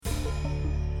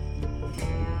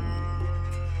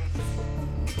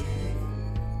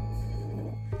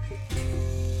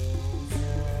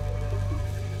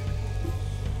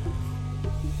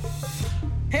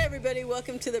everybody.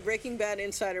 Welcome to the Breaking Bad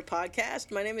Insider Podcast.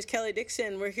 My name is Kelly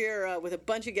Dixon. We're here with a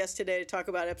bunch of guests today to talk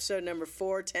about episode number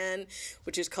 410,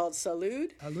 which is called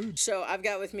Salud. Salud. So I've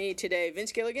got with me today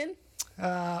Vince Gilligan.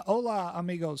 Hola,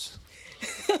 amigos.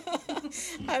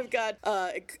 I've got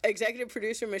executive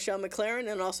producer Michelle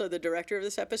McLaren and also the director of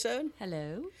this episode.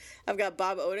 Hello. I've got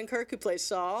Bob Odenkirk, who plays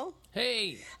Saul.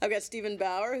 Hey. I've got Stephen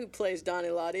Bauer, who plays Don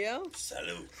Eladio.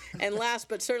 Salud. And last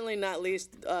but certainly not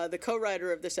least, the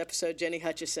co-writer of this episode, Jenny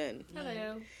Hutchison.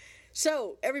 Hello.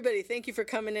 So, everybody, thank you for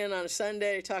coming in on a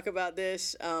Sunday to talk about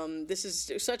this. This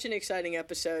is such an exciting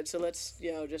episode, so let's,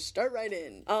 just start right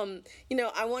in.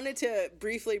 I wanted to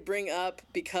briefly bring up,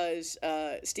 because,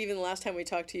 Stephen, the last time we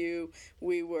talked to you,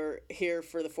 we were here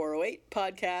for the 408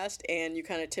 podcast, and you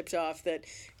kind of tipped off that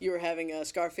you were having a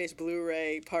Scarface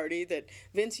Blu-ray party that,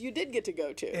 Vince, you did get to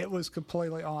go to. It was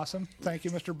completely awesome. Thank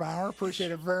you, Mr. Bauer.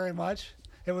 Appreciate it very much.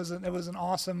 It was an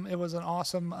awesome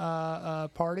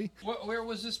party. Where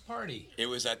was this party? It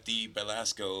was at the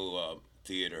Belasco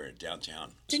Theater in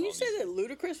downtown. Didn't you say that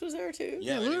Ludacris was there too?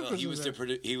 Yeah, Ludacris he was was the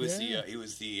there. he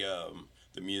was the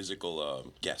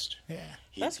musical guest. Yeah.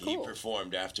 That's cool. He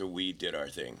performed after we did our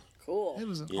thing. Cool. It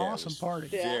was an It awesome was party.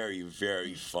 Yeah. Very,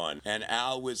 very fun. And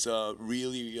Al was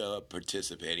really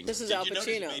participating. This is Did Al you notice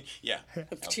Pacino. me? Yeah. Al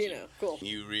Pacino. Cool.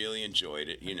 He really enjoyed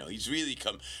it. He's really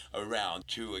come around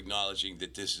to acknowledging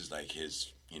that this is like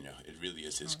his, it really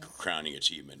is his crowning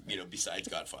achievement, besides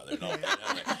Godfather and all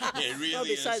that. It really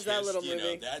besides is that his, little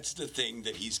movie. That's the thing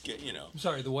that he's, I'm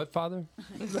sorry, the what father?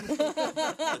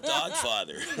 the dog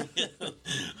father.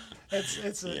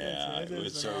 It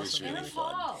was awesome. really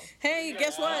fun. Hey,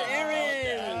 guess what,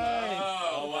 Aaron?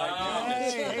 Oh, my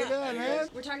goodness. Hey, how you doing, man?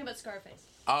 We're talking about Scarface.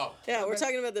 Oh. Yeah, we're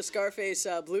talking about the Scarface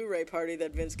Blu-ray party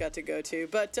that Vince got to go to.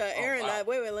 But Aaron, wow.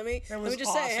 wait, let me just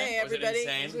awesome. say, hey, Was it everybody.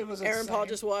 insane? It was Aaron Paul insane.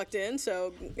 just walked in,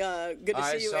 so good to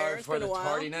see you, sorry Aaron. It's for been the a while.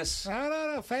 tardiness.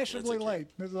 No, fashionably That's okay. late.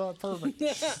 This is perfect.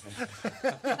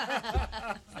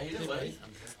 I hate it late.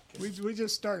 We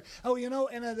just started. Oh,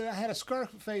 and I had a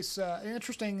Scarface.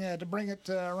 Interesting to bring it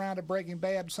around to Breaking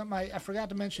Bad. Something I forgot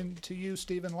to mention to you,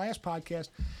 Stephen, last podcast.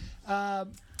 I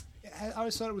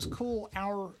always thought it was cool.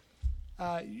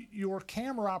 Your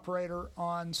camera operator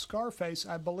on Scarface,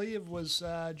 I believe, was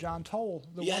John Toll,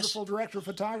 the Yes. wonderful director of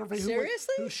photography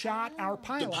Seriously? who shot our The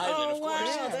pilot. pilot, of wow,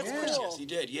 course. that's of course, cool. yes, he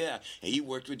did, yeah. And he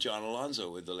worked with John Alonzo,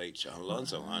 with the late John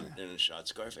Alonzo, and shot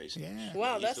Scarface. Yeah.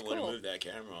 Wow, He's that's the one cool. who moved that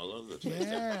camera all over the place.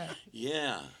 Yeah,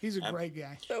 Yeah. he's a great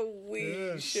guy. So we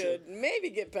Yes. should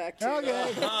maybe get back to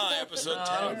Okay. Episode I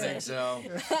 10. don't think so.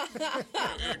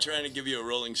 We were trying to give you a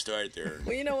rolling start there.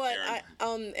 Well, you know what,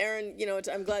 Aaron. Aaron,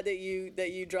 I'm glad that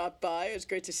you dropped by. It's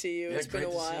great to see you. Yeah, It's been a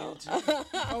great to see while. you, too.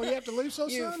 Oh, you have to leave so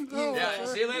soon? Oh, Yeah,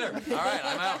 see you later. All right,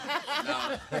 I'm out.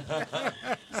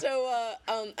 No. So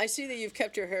I see that you've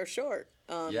kept your hair short.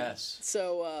 Yes.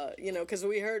 So, because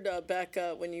we heard back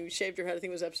when you shaved your head, I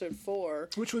think it was episode 4,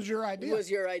 which was your idea.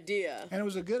 was your idea. And it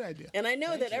was a good idea. And I know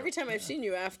Thank that you. every time I've seen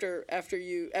you after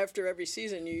every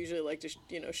season, you usually like to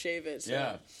shave it. So.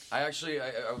 Yeah. I actually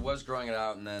I was growing it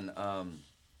out, and then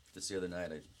just the other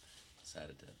night I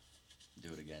decided to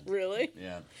do it again. Really?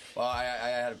 Yeah. Well, I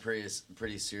had a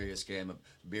pretty serious game of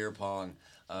beer pong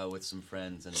with some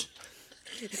friends, and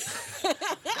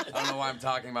I don't know why I'm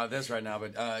talking about this right now,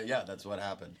 but yeah, that's what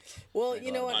happened. Well,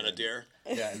 you know On a what? dare?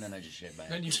 Yeah, and then I just shaved my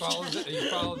head. And you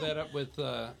followed that up with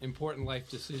important life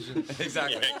decisions,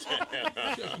 Exactly.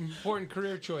 important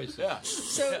career choices. Yeah.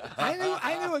 So I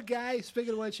knew a guy,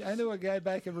 speaking of which, I knew a guy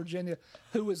back in Virginia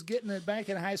who was getting it back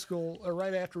in high school, or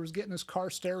right after, was getting his car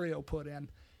stereo put in.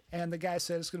 And the guy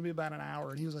said it's going to be about an hour.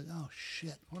 And he was like, oh,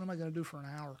 shit, what am I going to do for an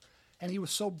hour? And he was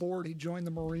so bored, he joined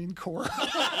the Marine Corps.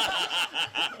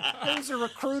 There was a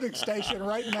recruiting station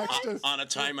right next to... On a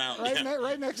timeout.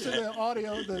 Right next to the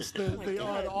audio, the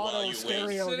auto you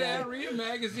stereo Sit guy. down, read a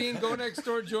magazine, go next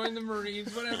door, join the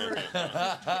Marines, whatever.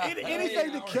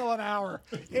 Anything to kill an hour.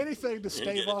 Anything to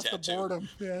stave get a off the tattoo. boredom.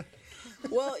 Yeah.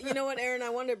 Well, you know what, Aaron? I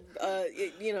want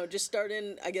to, just start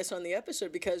in, I guess, on the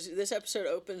episode, because this episode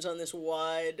opens on this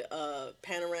wide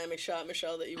panoramic shot,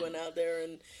 Michelle, that you went out there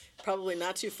and probably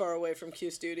not too far away from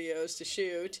Q Studios to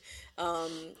shoot,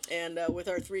 and with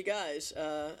our three guys,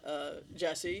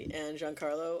 Jesse and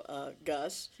Giancarlo,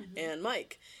 Gus, and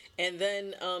Mike. And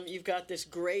then you've got this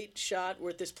great shot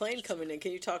with this plane coming in.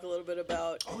 Can you talk a little bit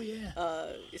about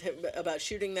about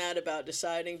shooting that, about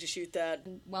deciding to shoot that?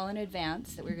 Well, in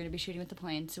advance that we were going to be shooting with the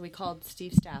plane, so we called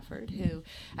Steve Stafford, who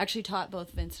actually taught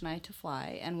both Vince and I to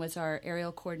fly and was our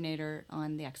aerial coordinator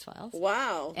on the X-Files.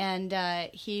 Wow. And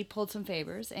he pulled some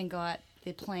favors and got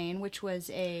the plane, which was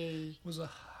a Was a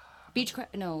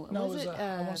Beechcraft. No, no, was it was it?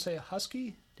 I want to say a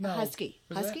Husky. No. Husky.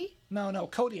 Was that- Husky? No,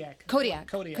 Kodiak. Kodiak.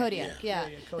 Kodiak. Yeah.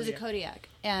 It was a Kodiak.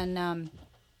 And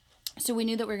so we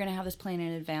knew that we were going to have this plane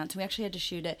in advance. We actually had to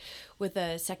shoot it with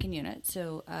a second unit.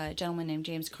 So a gentleman named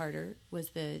James Carter was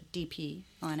the DP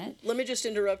on it. Let me just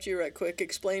interrupt you right quick.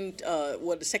 Explain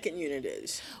what a second unit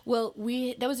is. Well,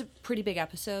 that was a pretty big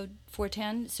episode,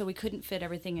 410, so we couldn't fit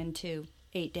everything into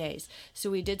 8 days. So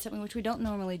we did something which we don't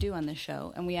normally do on this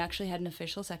show, and we actually had an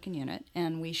official second unit,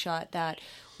 and we shot that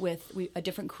with a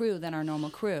different crew than our normal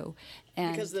crew.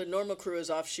 And Because the normal crew is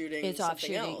off shooting it's off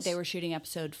something shooting. else. They were shooting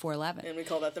episode 411. And we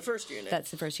call that the first unit.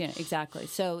 That's the first unit, exactly.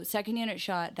 So second unit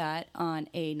shot that on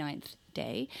a 9th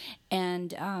day,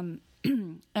 and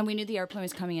and we knew the airplane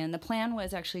was coming in. The plan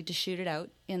was actually to shoot it out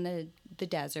in the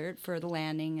desert for the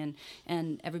landing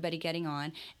and everybody getting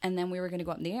on, and then we were going to go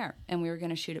up in the air and we were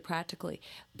going to shoot it practically.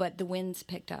 But the winds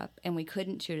picked up and we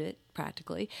couldn't shoot it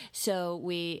practically, so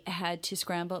we had to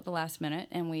scramble at the last minute,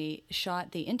 and we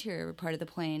shot the interior part of the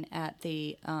plane at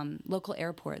the local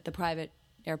airport, the private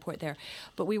airport there.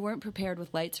 But we weren't prepared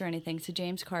with lights or anything, so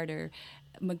James Carter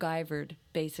MacGyvered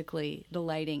basically the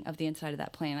lighting of the inside of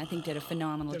that plane. I think did a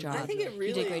phenomenal job. I think it He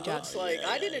really did a great job. looks like.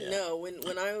 I didn't know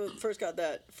when I first got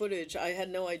that footage. I had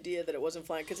no idea that it wasn't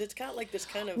flying because it's got like this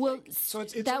kind of. Well, like, So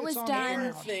it's that was on the done.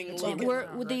 ground. thing It's on the We're,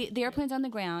 ground, the right? the airplane's on the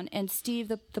ground, and Steve,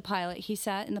 the pilot, he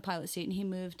sat in the pilot seat and he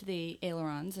moved the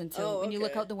ailerons. And so Oh, when you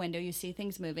look okay. out the window, you see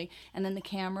things moving, and then the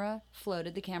camera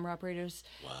floated. The camera operators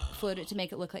floated to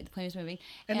make it look like the plane was moving.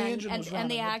 And the engine was and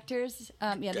the running. actors,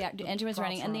 the engine was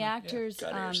running, and the running, yeah. actors.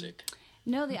 Got airsick.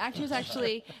 No, the actors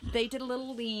actually, they did a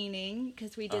little leaning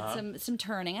because we did some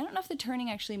turning. I don't know if the turning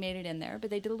actually made it in there, but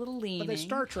they did a little leaning. But they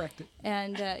Star Trekked it.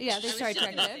 And they Star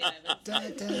Trekked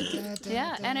it.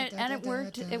 Yeah, and it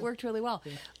worked. It worked really well.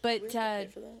 But pay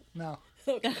for that? No.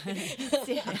 We'll cut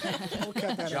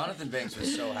that out. Jonathan Banks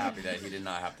was so happy that he did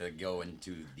not have to go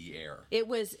into the air. it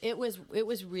was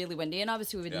really windy, and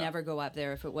obviously we would Yeah. never go up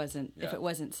there if it wasn't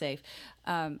Yeah. safe.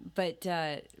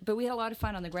 But we had a lot of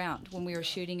fun on the ground when we were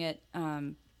shooting it.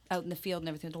 Out in the field and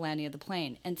everything with the landing of the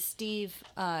plane, and Steve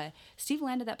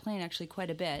landed that plane actually quite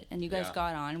a bit, and you guys Yeah.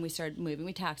 got on and we started moving.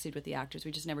 We taxied with the actors.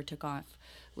 We just never took off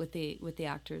with the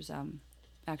actors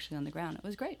actually on the ground. It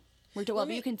was great. Worked out well,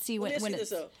 but you can see when Let me ask you it's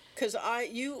this though, because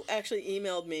you actually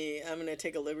emailed me. I'm going to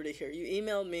take a liberty here. You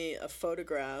emailed me a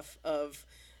photograph of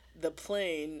the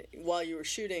plane while you were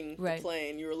shooting Right. the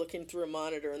plane. You were looking through a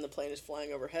monitor, and the plane is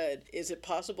flying overhead. Is it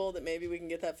possible that maybe we can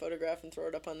get that photograph and throw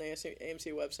it up on the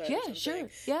AMC website? Yeah, or something? sure,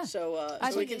 yeah. So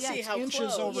I so we think, can yeah, see it's how inches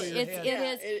close. over your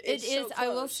head. It's It is. so I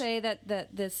will close. say that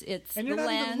it's And you're the not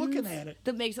lens even looking at it.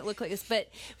 that makes it look like this. But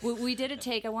we did a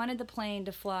take. I wanted the plane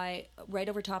to fly right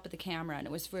over top of the camera, and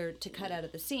it was to cut out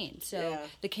of the scene. So Yeah.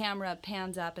 the camera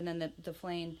pans up, and then the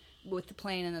plane with the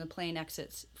plane, and then the plane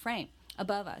exits frame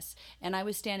above us. And I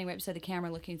was standing right beside the camera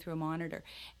looking through a monitor.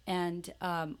 And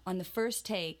on the first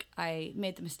take, I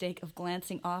made the mistake of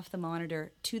glancing off the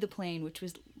monitor to the plane, which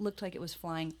looked like it was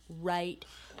flying right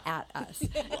at us.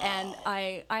 And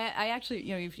I actually,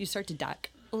 you start to duck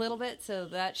a little bit. So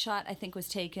that shot, I think, was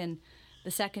taken the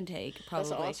second take,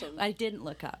 probably. awesome. I didn't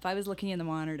look up. I was looking in the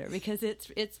monitor because it's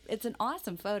an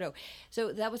awesome photo.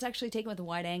 So that was actually taken with a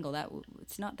wide angle.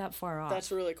 It's not that far off.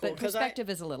 That's really cool, But 'cause perspective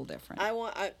is a little different.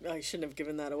 I shouldn't have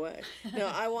given that away. No,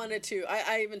 I wanted to.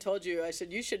 I even told you. I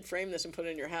said you should frame this and put it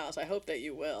in your house. I hope that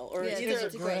you will, or Yeah, either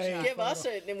it's a great shot. give us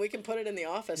it and we can put it in the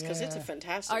office because it's a Yeah.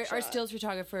 fantastic Our shot. stills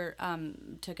photographer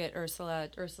took it. Ursula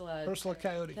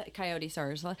Coyote.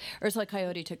 Sorry, Ursula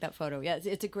Coyote took that photo. Yeah,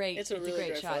 it's a great. It's a really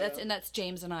great shot. photo. That's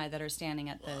James and I that are standing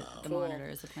at the Cool. monitor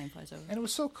as the plane flies over. And it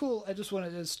was so cool. I just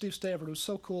wanted, as Steve Stafford, it was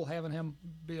so cool having him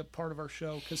be a part of our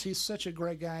show because he's such a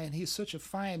great guy and he's such a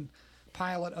fine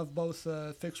pilot of both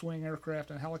fixed-wing aircraft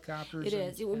and helicopters. It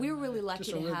is. We were really lucky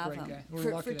just a to real have great him guy. We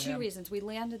were lucky for to two have him. reasons. We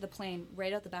landed the plane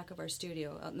right out the back of our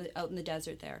studio out in the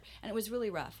desert there, and it was really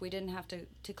rough. We didn't have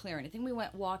to clear anything. We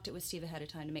walked it with Steve ahead of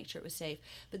time to make sure it was safe.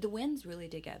 But the winds really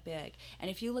did get big, and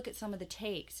if you look at some of the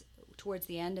takes towards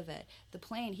the end of it, the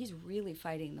plane, he's really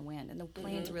fighting the wind, and the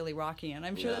plane's really rocking. And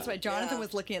I'm sure that's why Jonathan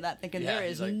was looking at that thinking, Yeah, there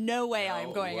he's is like, no way "No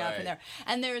I'm going up in way." there.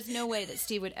 And there is no way that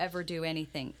Steve would ever do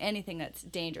anything that's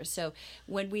dangerous. So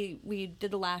when we did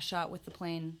the last shot with the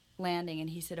plane landing, and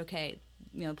he said, okay,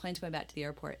 the plane's going back to the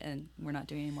airport, and we're not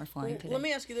doing any more flying today. Let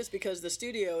me ask you this, because the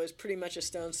studio is pretty much a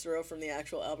stone's throw from the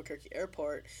actual Albuquerque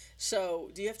airport. So,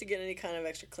 do you have to get any kind of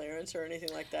extra clearance or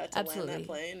anything like that to Absolutely. land that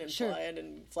plane and Sure. fly it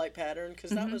in flight pattern?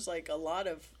 Because that was like a lot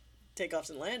of takeoffs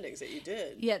and landings that you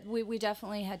did. Yeah, we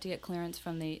definitely had to get clearance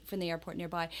from the airport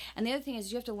nearby. And the other thing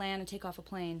is you have to land and take off a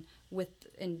plane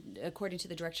according to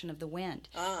the direction of the wind.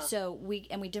 So we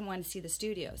didn't want to see the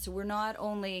studio. So we're not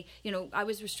only, I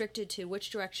was restricted to which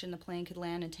direction the plane could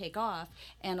land and take off,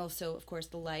 and also, of course,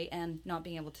 the light and not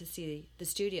being able to see the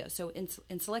studio. So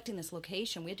in selecting this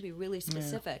location, we had to be really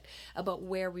specific about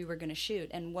where we were going to shoot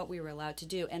and what we were allowed to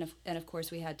do. And of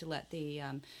course, we had to let the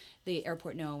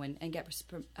airport know and get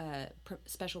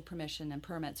special permission and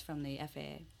permits from the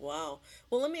FAA. Wow.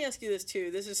 Well, let me ask you this too.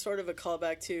 This is sort of a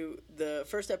callback to the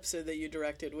first episode that you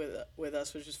directed with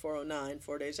us, which is 409,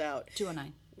 4 Days Out.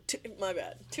 209. My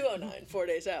bad. 209, 4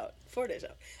 Days Out. 4 Days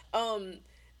Out.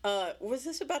 Was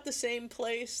this about the same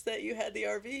place that you had the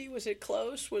RV? Was it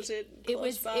close? Was it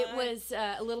close by? It was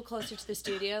a little closer to the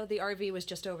studio. The RV was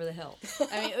just over the hill.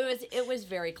 I mean, it was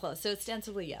very close. So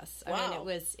ostensibly, yes. I mean,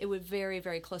 it was very,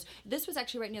 very close. This was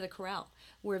actually right near the corral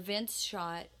where Vince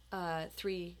shot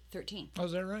 313. Oh,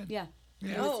 is that right? Yeah.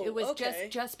 Yeah. It was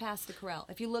just past the corral.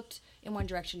 If you looked in one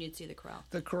direction, you'd see the corral.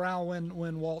 The corral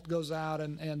when Walt goes out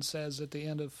and says at the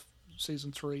end of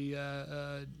season 3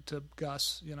 to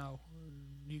Gus,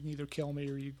 you can either kill me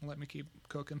or you can let me keep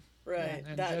cooking. Right.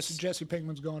 And Jesse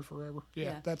Pinkman's going forever.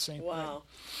 Yeah, that scene. Wow. Right.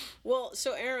 Well,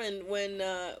 so Aaron, when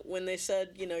they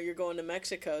said, you're going to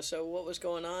Mexico, so what was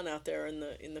going on out there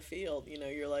in the field?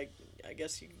 You're like, I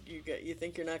guess you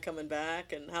think you're not coming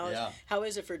back, and how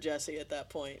is it for Jesse at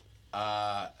that point?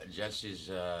 Jesse's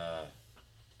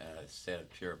state of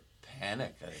pure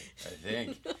panic, I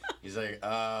think. He's like,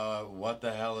 what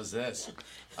the hell is this?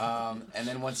 And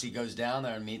then once he goes down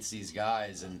there and meets these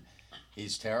guys, and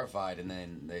he's terrified, and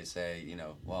then they say,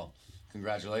 well,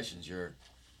 congratulations, you're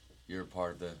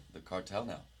part of the cartel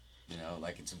now.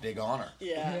 Like it's a big honor.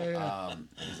 Yeah.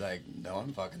 He's like, no,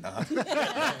 I'm fucking not.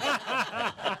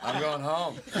 I'm going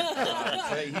home.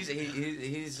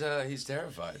 He's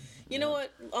terrified. You know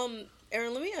what,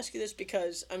 Aaron? Let me ask you this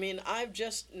because I've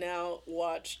just now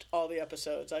watched all the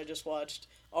episodes. I just watched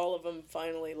all of them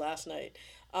finally last night.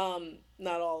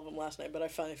 Not all of them last night, but I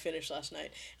finally finished last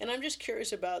night. And I'm just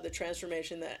curious about the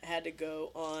transformation that had to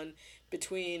go on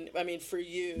for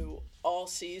you all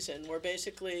season, where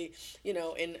basically, in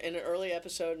an early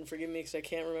episode, and forgive me because I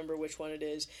can't remember which one it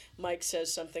is, Mike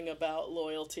says something about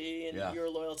loyalty and your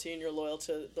loyalty, and you're loyal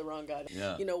to the wrong guy.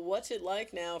 Yeah. What's it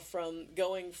like now from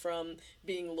going from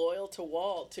being loyal to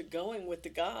Walt to going with the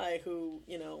guy who,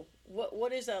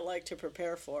 what is that like to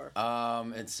prepare for?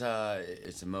 It's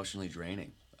emotionally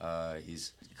draining.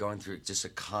 He's going through just a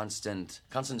constant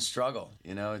struggle.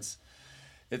 It's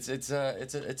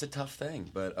a tough thing,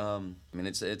 but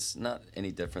it's not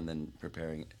any different than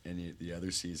preparing any of the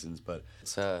other seasons. But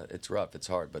it's rough, it's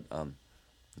hard, but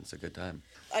it's a good time.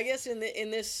 I guess in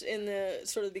the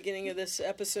sort of beginning of this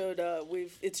episode,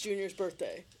 it's Junior's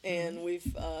birthday, and we've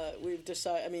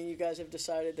decided. You guys have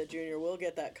decided that Junior will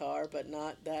get that car, but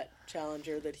not that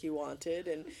Challenger that he wanted,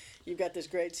 and you've got this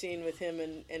great scene with him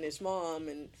and his mom,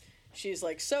 and she's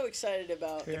like so excited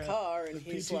about the car, and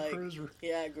he's PT like, Cruiser.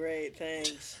 "Yeah, great,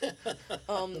 thanks."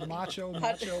 The macho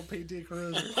PT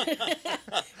Cruiser.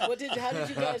 How did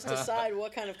you guys decide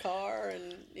what kind of car?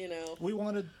 And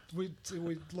we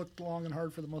looked long and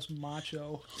hard for the most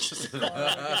macho. May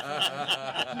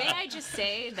I just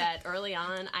say that early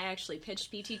on, I actually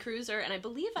pitched PT Cruiser, and I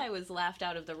believe I was laughed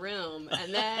out of the room,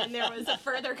 and then there was a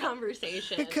further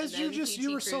conversation. Because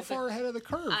you were so far ahead of the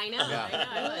curve. I know.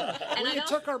 And it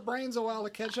took our brains a while to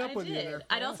catch up with you there.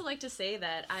 I'd also like to say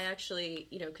that I actually,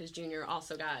 because Junior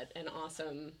also got an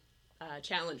awesome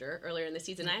Challenger earlier in the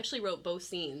season, I actually wrote both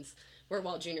scenes where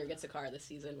Walt Jr. gets a car this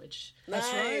season, which... That's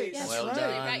right. Yes, well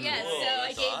done. Right, yes, Whoa, so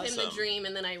I gave awesome. him the dream,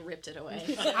 and then I ripped it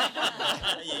away.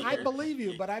 I believe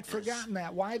you, but I'd forgotten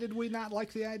that. Why did we not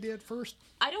like the idea at first?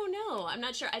 I don't know. I'm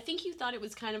not sure. I think you thought it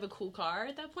was kind of a cool car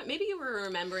at that point. Maybe you were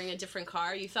remembering a different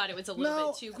car. You thought it was a little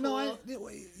bit too cool.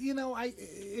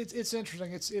 It's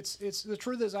interesting. It's the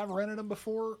truth is I've rented them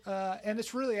before, and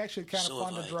it's really actually kind of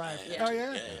fun to drive. Yeah. Oh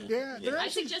yeah. I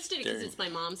suggested it because it's my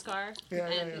mom's car,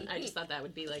 and I just thought that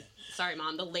would be like, sorry,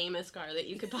 Mom, the lamest car that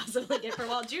you could possibly get for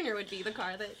Walt Jr. would be the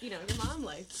car that your mom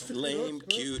likes. Lame,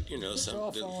 cute, It's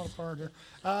all something. falling apart here.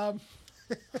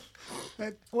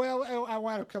 Well, I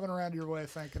wound up coming around your way of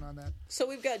thinking on that. So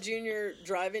we've got Junior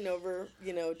driving over,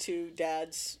 to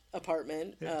Dad's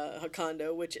apartment, a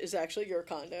condo, which is actually your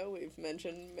condo. We've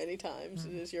mentioned many times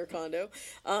it is your condo,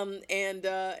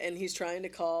 and he's trying to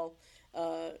call,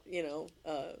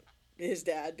 his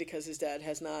dad, because his dad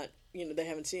has not, they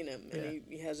haven't seen him, and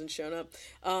he hasn't shown up,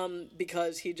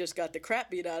 because he just got the crap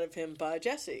beat out of him by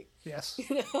Jesse. Yes.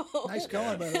 Nice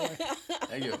going, by the way.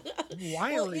 Thank you.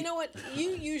 Wiry. Well, you know what? You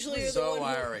usually are So the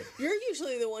one. wiry. You're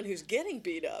usually the one who's getting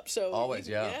beat up. So Always,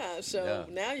 yeah. Yeah. So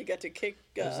now you got to kick.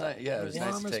 It was it was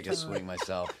nice to take a swing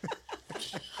myself.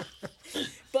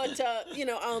 But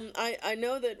I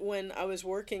know that when I was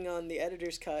working on the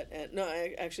editor's cut,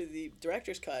 actually the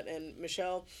director's cut, and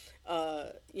Michelle,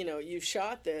 you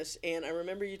shot this, and I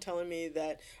remember you telling me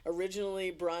that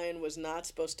originally Brian was not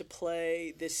supposed to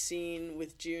play this scene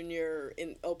with Junior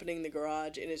in opening the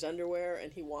garage in his underwear,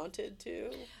 and he wanted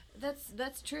to.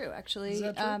 That's true, actually. Is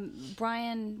that true?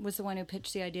 Brian was the one who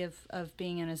pitched the idea of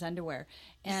being in his underwear,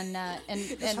 and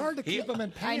It's hard to keep him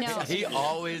in pants. I know. He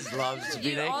always loves to be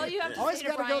naked. All you have to Always say to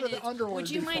gotta go Brian to the is, underwear "Would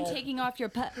you mind default." taking off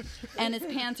your and his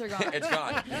pants are gone. It's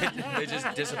gone. They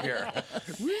just disappear.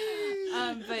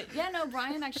 But yeah, no,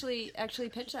 Brian actually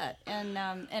pitched that,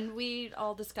 and we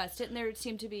all discussed it, and there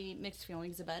seemed to be mixed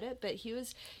feelings about it, but he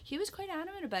was quite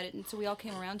adamant about it, and so we all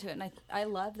came around to it, and I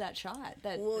love that shot,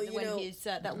 he's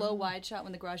that low wide shot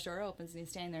when the garage door opens and he's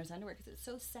standing there in his underwear, because it's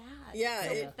so sad. Yeah,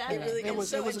 so it pathetic. really It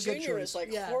was a good Junior choice. is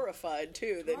like horrified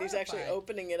too that he's actually Horrified.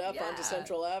 opening it up onto Yeah.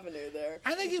 Central Avenue there.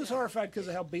 I think he was horrified because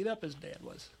of how beat up his dad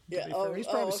was. to Yeah, be fair. He's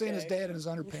probably seen his okay. dad in his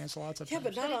underpants lots of Yeah,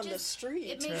 times. but not But on the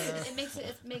street.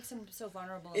 It makes him so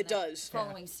vulnerable. It in that does.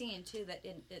 Following scene too, that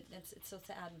it's so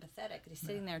sad and pathetic that he's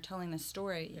sitting there telling this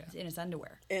story in his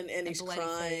underwear. And he's bloody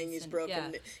crying, face he's and-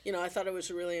 broken. yeah. I thought it was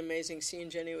a really amazing scene.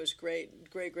 Jenny was great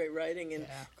writing and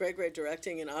great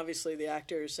directing, and obviously the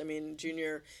actors. I mean,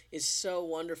 Junior is so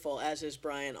wonderful, as is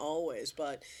Brian always,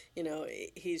 but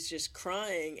he's just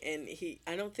crying, and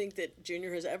I don't think that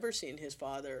Junior has ever seen his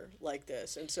father like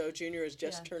this, and so Junior has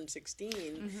just turned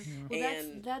 16, Well,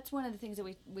 and that's one of the things that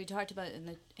we talked about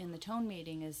in the tone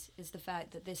meeting is the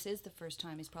fact that this is the first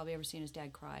time he's probably ever seen his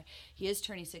dad cry. He is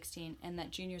turning 16, and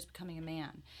that Junior's becoming a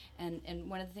man. And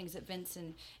one of the things that Vince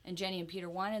and Jenny and Peter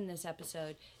wanted in this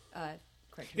episode,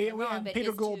 correct me if I'm wrong, And but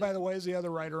Peter is Gould, to- by the way, is the other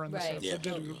writer on this Right. episode.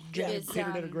 Yeah.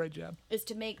 Peter did a great job. is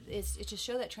to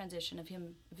show that transition of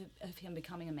him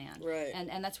becoming a man, Right.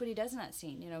 And that's what he does in that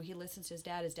scene. He listens to his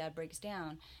dad breaks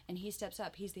down, and he steps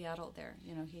up. He's the adult there.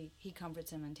 He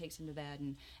comforts him and takes him to bed,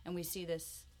 and we see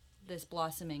this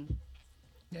blossoming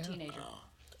teenager.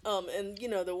 And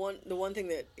the one thing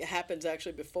that happens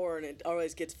actually before, and it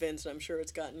always gets Vince, and I'm sure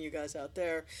it's gotten you guys out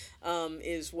there,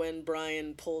 is when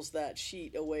Brian pulls that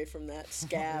sheet away from that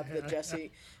scab that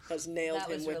Jesse has nailed That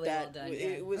him was with. really That well done,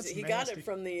 it was That's he got nasty. it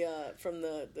from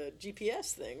the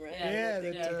GPS thing, right? Yeah.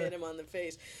 That thing hit him on the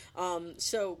face.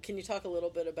 So can you talk a little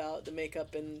bit about the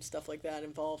makeup and stuff like that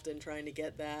involved in trying to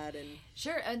get that? And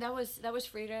Sure, and that was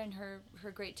Frida and her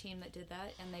great team that did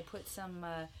that, and they put some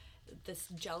this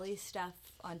jelly stuff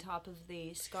on top of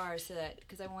the scar so that,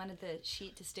 because I wanted the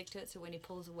sheet to stick to it, so when he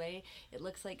pulls away, it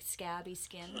looks like scabby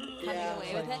skin coming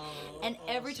away with it. And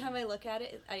every time I look at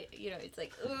it, it's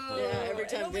like, ooh. Yeah, every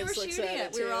time and when we Vince were looks shooting at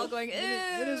it, we were too. all going, ew.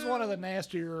 It is one of the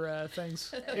nastier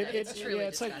things. It's truly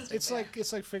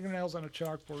it's like fingernails on a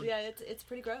chalkboard. Yeah, it's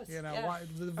pretty gross.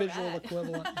 The visual Alright.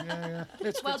 equivalent. Yeah.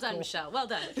 It's Well it's done, cool. Michelle. Well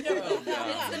done.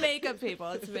 It's the makeup people.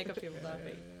 It's the makeup people, not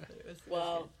me. It was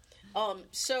wow.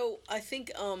 So I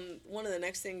think one of the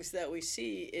next things that we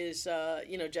see is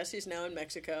Jesse's now in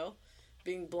Mexico,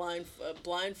 being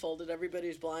blindfolded.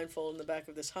 Everybody's blindfolded in the back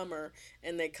of this Hummer,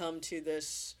 and they come to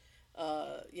this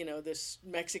this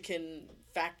Mexican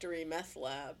factory meth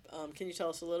lab. Can you tell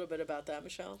us a little bit about that,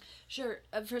 Michelle? Sure.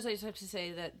 First, I just have to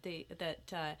say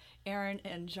that Aaron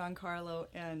and Giancarlo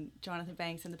and Jonathan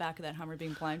Banks in the back of that Hummer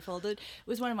being blindfolded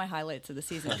was one of my highlights of the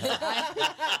season.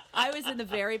 I was in the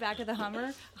very back of the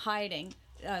Hummer hiding.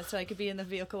 So I could be in the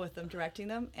vehicle with them, directing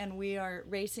them, and we are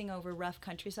racing over rough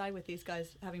countryside with these guys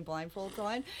having blindfolds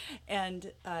on,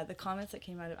 and the comments that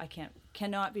came out of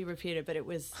cannot be repeated, but it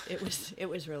was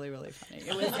really, really funny.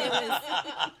 It was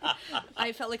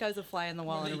I felt like I was a fly on the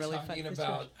wall Were in they a really talking funny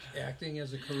about acting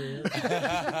as a career?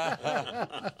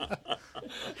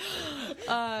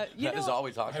 That is all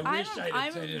we talked I about. wish I'd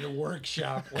attended a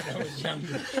workshop when I was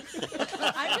younger.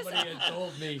 Somebody had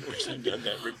told me. I've done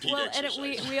that repeat Well,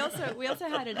 exercise. and we also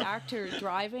had an actor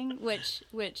driving, which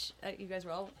you guys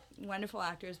were all wonderful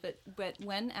actors, but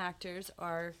when actors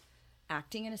are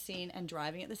acting in a scene and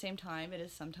driving at the same time, it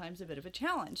is sometimes a bit of a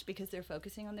challenge because they're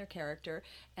focusing on their character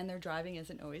and their driving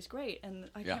isn't always great. And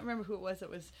I can't remember who it was that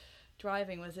was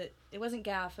driving. It wasn't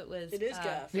Gaff. It was. It is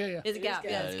Gaff. Yeah. Is it Gaff?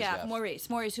 Gaff. Yeah, It it's is Gaff. Gaff.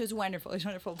 Maurice, who's wonderful. He's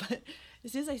wonderful, but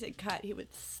as soon as I said cut, he would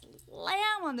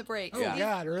slam on the brakes. Oh,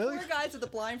 God, really? Poor guys with the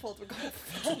blindfolds were going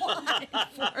flying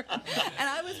for him. And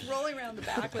I was rolling around the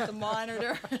back with the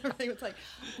monitor and everything. It was like,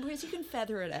 whereas you can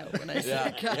feather it out when I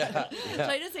say cut. So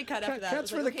I didn't say cut after that.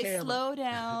 Cuts I was like, for the okay, slow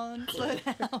down,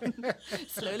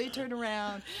 slowly turn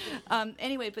around.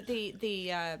 Anyway, but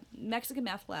the Mexican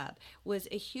Meth Lab was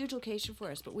a huge location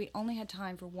for us, but we only had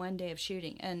time for one day of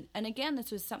shooting. And again,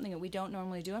 this was something that we don't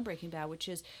normally do on Breaking Bad, which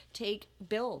is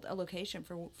build a location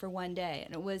for one day.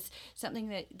 And it was something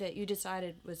that you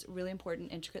decided was a really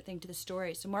important, intricate thing to the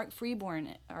story. So Mark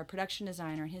Freeborn, our production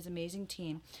designer, and his amazing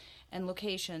team and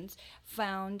locations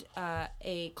found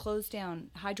a closed down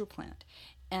hydro plant.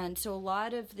 And so a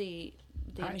lot Uh,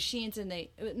 the machines in the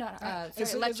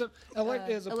It's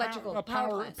electrical a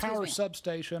power plant,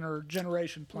 substation or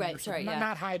generation plant. Right, sorry,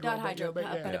 Not hydro, but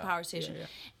yeah. a power station.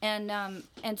 Yeah.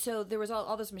 And so there was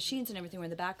all those machines and everything were in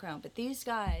the background. But these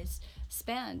guys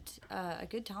spent a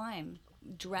good time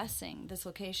dressing this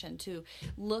location to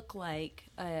look like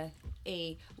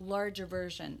a larger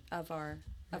version of our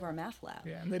meth lab.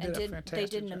 Yeah, and they did a fantastic They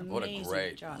did an job. What a amazing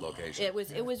great job. location.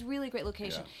 It was really great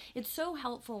location. Yeah. It's so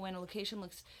helpful when a location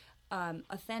looks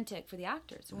authentic for the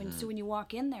actors. So when you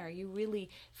walk in there, you really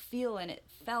feel, and it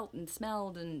felt and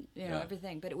smelled and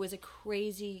everything. But it was a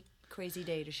crazy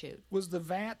day to shoot. Was the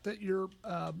vat that you're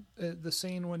the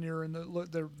scene when you're in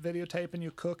the videotaping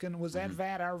you cooking? Was that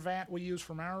vat our vat we used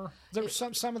from our? There was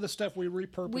some of the stuff we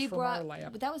repurposed from our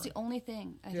lab. But that was the only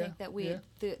thing I think that we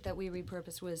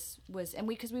repurposed was and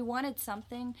because we wanted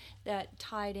something that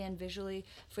tied in visually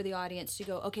for the audience to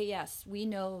go, okay, yes, we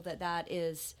know that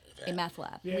is a meth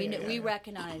lab. We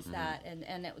recognize that,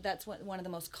 and that's one of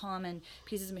the most common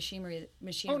pieces of machinery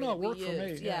Oh no, that we work use. for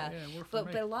me. Yeah, work for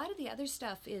me. But a lot of the other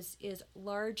stuff is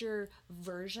larger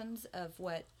versions of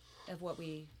what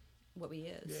we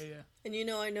use. Yeah. And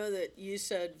I know that you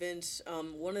said, Vince,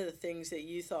 one of the things that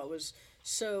you thought was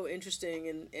so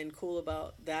interesting and cool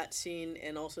about that scene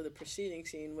and also the preceding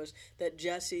scene was that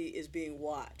Jesse is being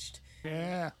watched.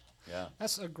 Yeah. Yeah.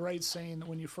 That's a great scene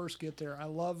when you first get there. I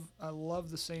love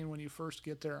the scene when you first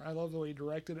get there. I love the way you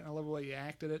directed it, and I love the way you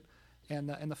acted it. And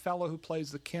the fellow who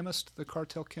plays the chemist, the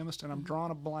cartel chemist, and I'm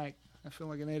drawing a blank. I feel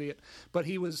like an idiot. But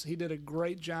he did a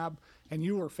great job, and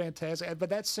you were fantastic.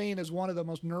 But that scene is one of the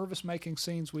most nervous-making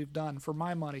scenes we've done, for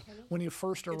my money, when you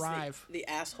first arrive. The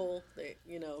asshole,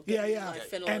 Yeah.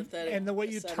 And the way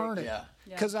you turn it. Yeah.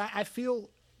 Because I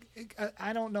feel,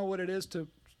 I don't know what it is to,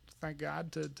 thank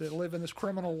God, to live in this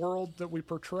criminal world that we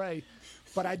portray.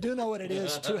 But I do know what it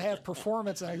is to have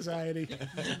performance anxiety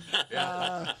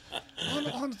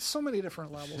on so many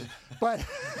different levels. But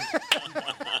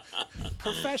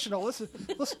professional, let's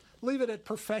leave it at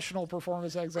professional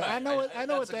performance anxiety. I know what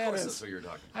that is. That's what you're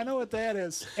talking about. I know what that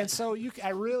is. And so I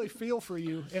really feel for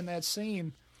you in that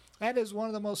scene. That is one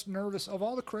of the most nervous of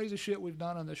all the crazy shit we've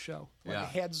done on this show. Like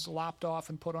heads lopped off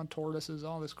and put on tortoises,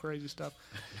 all this crazy stuff.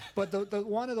 But the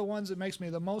one of the ones that makes me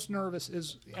the most nervous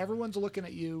is everyone's looking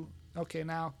at you. Okay,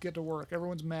 now get to work.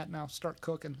 Everyone's met. Now start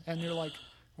cooking. And you're like,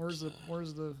 where's the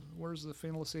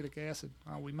phenylacetic acid?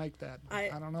 Oh, we make that. I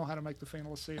don't know how to make the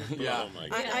phenylacetic. Yeah. Oh my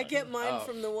God. I get mine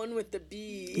from the one with the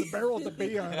bee. The barrel with the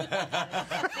bee on it.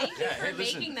 Thank you for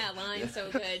making that line so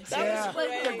good. That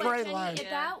was a great line.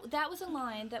 That was a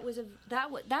line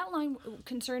that line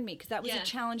concerned me because that was a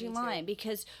challenging line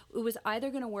because it was either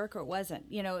going to work or it wasn't.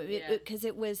 Because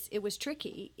it was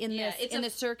tricky in the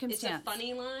circumstance. It's a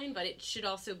funny line, but it should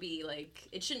also be like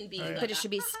it shouldn't be. But it should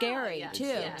be scary too.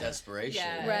 Yeah. Desperation.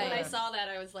 Yeah. Right. When I saw that,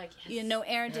 I was like, yes.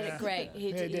 Aaron did it great.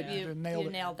 He did. You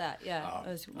nailed that. Yeah.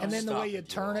 And then the way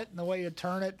you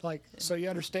turn it, like, so you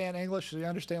understand English, so you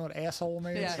understand what asshole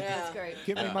means. Yeah, that's great.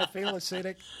 Give me my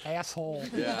phenylacetic asshole.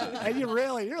 Yeah. And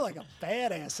you're like a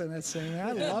badass in that scene.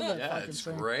 I love that Yeah, fucking it's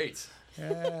scene. great.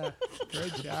 Yeah,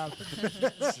 great job.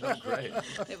 So great.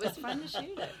 It was fun to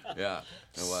shoot it. Yeah,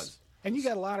 it was. And you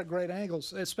got a lot of great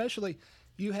angles, especially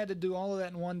you had to do all of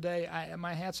that in one day.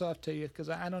 My hat's off to you because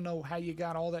I don't know how you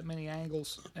got all that many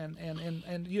angles,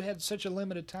 and you had such a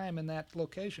limited time in that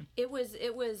location. It was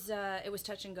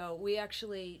touch and go. We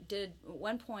actually did at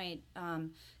one point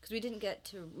because we didn't get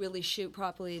to really shoot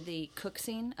properly the cook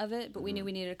scene of it, but we knew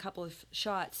we needed a couple of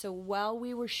shots. So while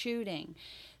we were shooting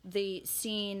the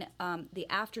scene, the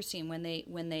after scene when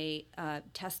they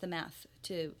test the meth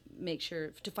to make sure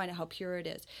to find out how pure it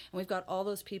is, and we've got all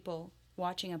those people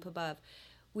watching up above.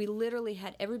 We literally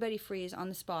had everybody freeze on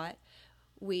the spot.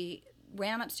 We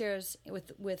ran upstairs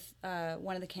with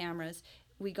one of the cameras.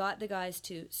 We got the guys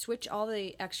to switch, all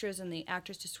the extras and the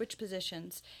actors to switch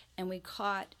positions, and we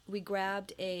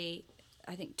grabbed a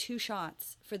I think 2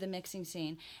 shots for the mixing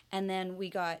scene, and then we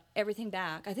got everything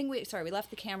back. I think we left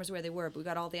the cameras where they were, but we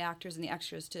got all the actors and the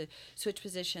extras to switch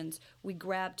positions. We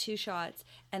grabbed 2 shots,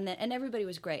 and everybody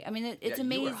was great. I mean, it's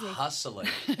amazing. You were hustling.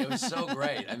 It was so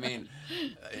great. I mean,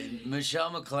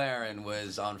 Michelle McLaren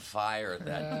was on fire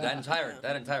that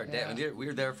entire day. I mean, we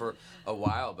were there for a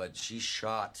while, but she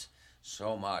shot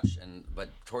so much, but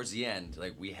towards the end,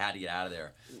 like, we had to get out of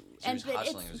there. She was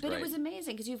hustling. It was great. But it was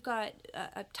amazing because you've got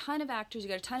a ton of actors, you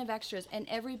got a ton of extras, and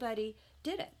everybody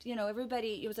did it. You know,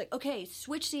 everybody. It was like, okay,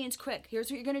 switch scenes quick.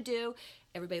 Here's what you're gonna do.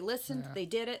 Everybody listened. They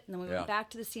did it, and then we went back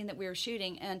to the scene that we were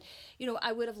shooting. And you know,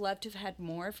 I would have loved to have had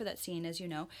more for that scene, as you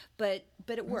know, but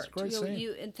it worked. Great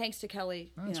scene. And thanks to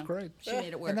Kelly, That's great. She made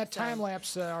it work. And that time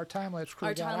lapse, our time lapse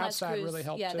crew got outside crews, really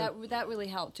helped yeah, too. that really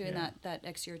helped doing that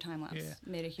exterior time lapse. Yeah.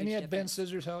 Made a huge And you had Ben difference.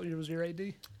 Scissors help you. Was your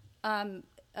AD?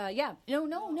 Yeah.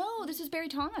 No. This is Barry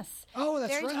Thomas. Oh,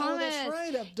 that's Barry right. Thomas Oh, that's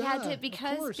right. had to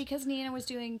Of course. because Nina was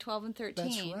doing 12 and 13.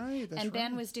 That's right. And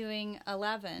Ben was doing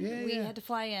 11. Yeah, we yeah. had to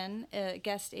fly in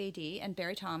guest AD, and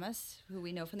Barry Thomas, who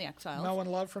we know from the X-Files. No one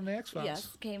loved from the X-Files. Yes,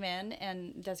 came in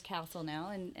and does Castle now,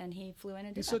 and he flew in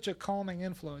and did He's that. such a calming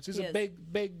influence. He's He a is.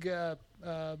 big,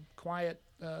 quiet,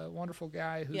 wonderful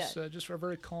guy who's Yeah. Just a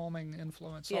very calming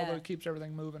influence. Yeah. Although he keeps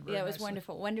everything moving very Yeah, it was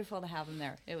nicely. wonderful to have him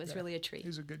there. It was really a treat.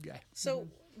 He's a good guy. So,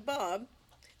 Bob,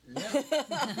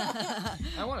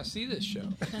 I want to see this show.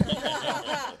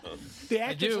 The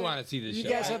I actors, do want to see this You show.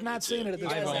 guys have not seen it at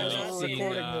this I've point. only We're seen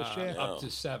recording this, yeah. up to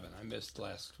 7. I missed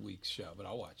last week's show, but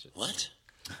I'll watch it. What?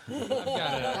 I've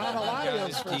got a lot of it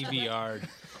those DVR'd.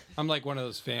 I'm like one of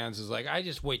those fans who's like, I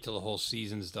just wait till the whole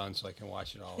season's done so I can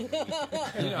watch it all. Every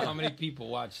weekend. You know how many people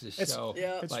watch this show?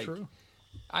 It's Like, true.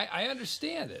 I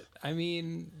understand it. I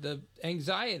mean, the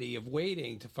anxiety of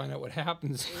waiting to find out what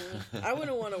happens. I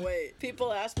wouldn't want to wait.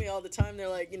 People ask me all the time. They're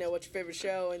like, what's your favorite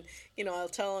show? And I'll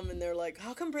tell them, and they're like,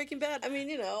 how come Breaking Bad? I mean,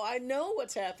 I know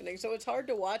what's happening, so it's hard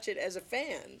to watch it as a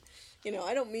fan.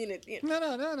 I don't mean it.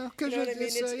 No. Because You know what I mean?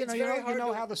 It's very you hard know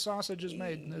to- how the sausage is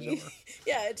made, as it were.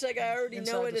 Yeah, it's like I already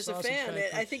Inside know the it as a sausage fan.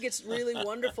 factory. I think it's really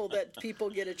wonderful that people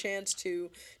get a chance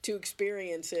to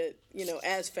experience it,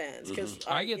 as fans. Because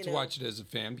I get to watch it as a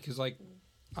fan because, like,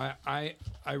 I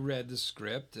read the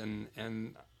script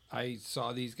and I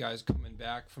saw these guys coming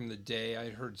back from the day. I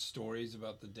heard stories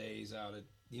about the days out at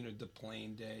the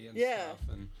plane day and stuff.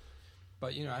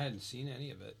 But I hadn't seen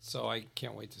any of it, so I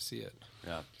can't wait to see it.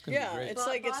 Yeah. It's gonna be great. it's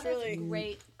like it's Bob has really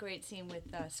a great scene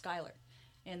with Skylar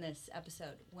in this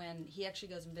episode when he actually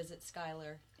goes and visits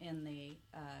Skylar in the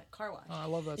car wash. Oh, I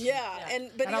love that. Scene. Yeah, but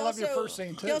And he I love also your first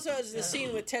scene, too. he also has the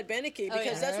scene with Ted Beneke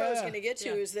because that's what I was going to get to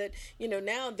is that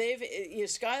now they've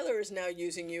Skylar is now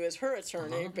using you as her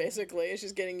attorney basically.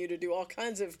 She's getting you to do all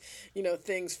kinds of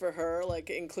things for her,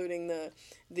 like including the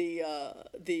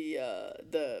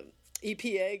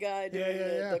EPA guy doing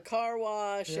the car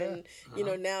wash, and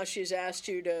now she's asked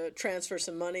you to transfer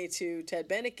some money to Ted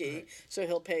Beneke so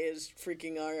he'll pay his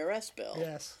freaking IRS bill.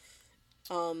 Yes.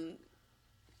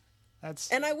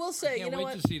 That's. And I will say, Can't wait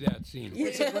what? to see that scene.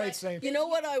 It's a great scene. You know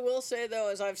what I will say though,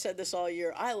 as I've said this all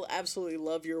year, I absolutely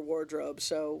love your wardrobe.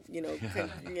 So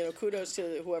kudos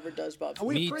to whoever does Bob's.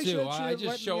 We Me appreciate too. you I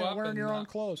just show up wearing and, your own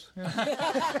clothes. Yeah.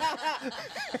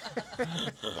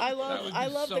 I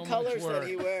would love be the so colors much that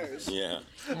he work. wears. Yeah.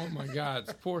 Oh my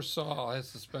God! Poor Saul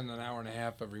has to spend an hour and a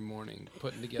half every morning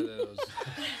putting together those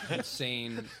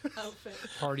insane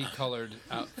party-colored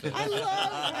outfits. I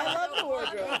love the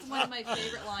wardrobe. That's one of my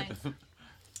favorite lines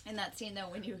in that scene, though,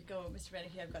 when you go, Mr.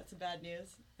 Beneke, I've got some bad news.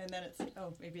 And then it's,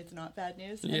 maybe it's not bad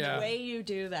news. And Yeah. the way you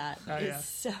do that is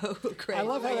so great. I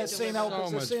love The how way that you scene deliver it. opens.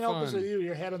 So The much scene opens fun. with you.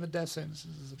 Your head on the desk saying, "This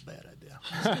is a bad idea."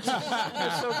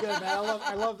 It's so good, man.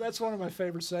 I love. That's one of my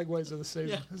favorite segues of the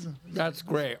season. That's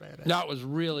great. badass. That was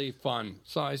really fun.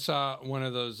 So I saw one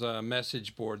of those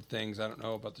message board things. I don't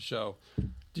know about the show.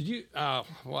 Did you?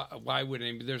 Why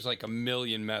wouldn't? There's like a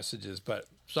million messages, but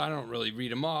so I don't really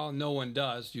read them all. No one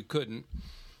does. You couldn't.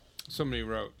 Somebody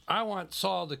wrote, "I want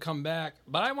Saul to come back,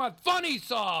 but I want funny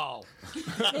Saul."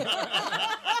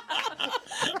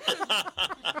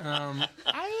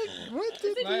 What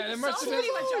did It must Saul's have pretty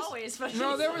been- much always funny.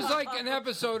 No, there was like an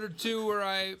episode or two where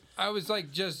I was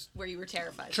like just where you were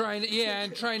terrified. trying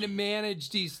to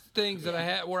manage these things that I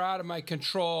had were out of my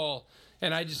control,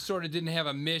 and I just sort of didn't have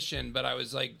a mission, but I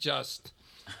was like just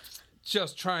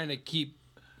trying to keep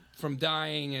from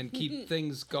dying and keep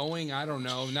things going. I don't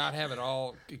know, not have it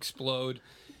all explode.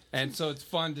 And so it's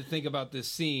fun to think about this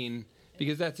scene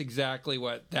because that's exactly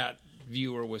what that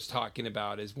viewer was talking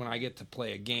about, is when I get to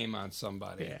play a game on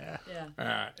somebody. Yeah.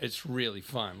 Yeah. It's really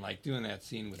fun, like doing that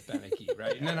scene with Beneke,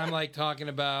 right? And then I'm like talking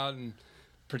about and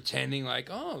pretending like,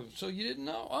 oh, so you didn't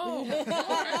know? Oh, all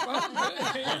right, well,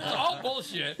 it's all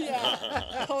bullshit.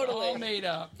 Yeah, totally. All made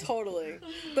up. Totally.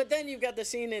 But then you've got the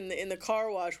scene in the car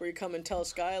wash where you come and tell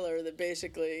Skylar that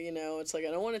basically, it's like,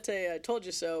 I don't want to tell you I told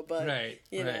you so, but,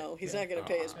 he's not going to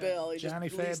pay his bill. He Johnny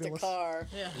just leased a Fabulous. car.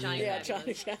 Yeah, Johnny Fabulous.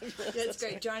 Johnny Fabulous. Yeah, it's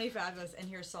great. Johnny Fabulous, and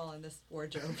here's Saul in this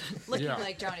wardrobe, looking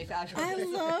like Johnny Fabulous. I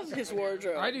love his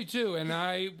wardrobe. I do too, and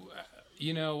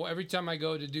every time I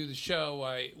go to do the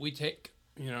show, we take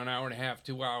an hour and a half,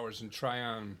 2 hours, and try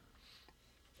on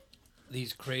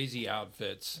these crazy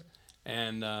outfits.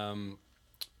 And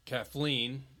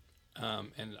Kathleen,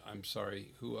 and I'm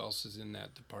sorry, who else is in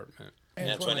that department?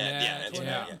 Antoinette. Yeah,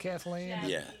 Antoinette and Kathleen.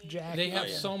 Yeah. Jack. They have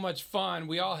so much fun.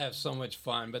 We all have so much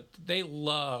fun, but they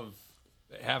love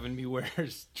having me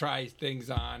try things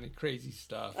on and crazy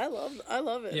stuff. I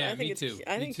love it. Yeah, I think me too.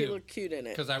 I think you look cute in it.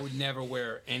 Because I would never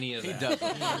wear any of that. He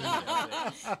doesn't.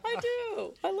 I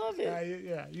do. I love it.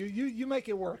 Yeah, you make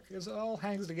it work. It all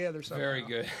hangs together somehow. Very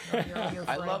good. I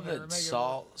I love that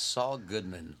Saul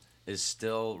Goodman is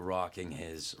still rocking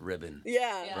his ribbon.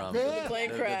 Yeah. From The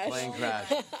plane crash. The plane crash.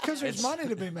 Because there's money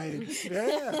to be made.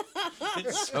 Yeah.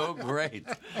 It's so great.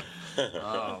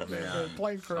 Oh, The man.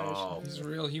 plane crash. Oh. He's a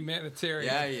real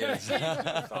humanitarian. Yeah, he is.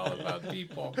 It's all about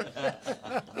people.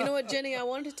 You know what, Jenny? I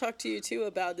wanted to talk to you too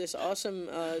about this awesome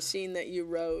scene that you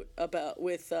wrote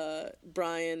with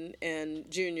Brian and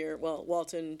Junior. Well,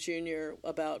 Walton Jr.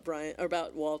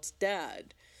 about Walt's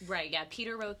dad. Right, yeah.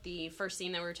 Peter wrote the first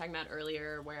scene that we were talking about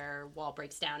earlier where Walt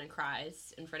breaks down and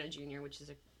cries in front of Junior, which is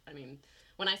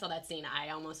when I saw that scene, I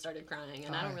almost started crying,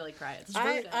 and I don't really cry.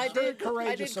 I did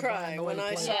courageous of cry Brian the way when he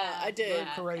I played saw it. it. I did.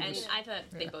 Yeah, courageous. and I thought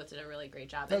they both did a really great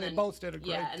job. Yeah, And they then- both did a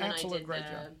great, and then absolute I did great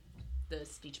job. the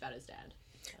speech about his dad.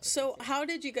 So how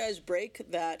did you guys break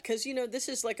that? Because, this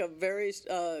is like a very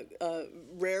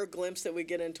rare glimpse that we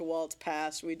get into Walt's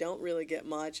past. We don't really get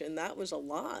much, and that was a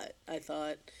lot, I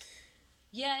thought.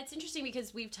 Yeah, it's interesting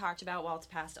because we've talked about Walt's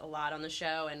past a lot on the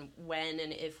show and when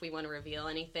and if we want to reveal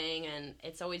anything, and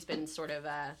it's always been sort of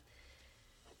a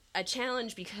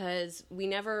challenge because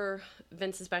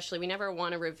Vince especially, we never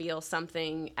want to reveal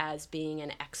something as being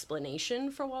an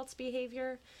explanation for Walt's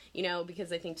behavior,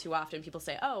 because I think too often people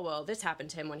say, oh, well, this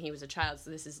happened to him when he was a child, so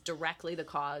this is directly the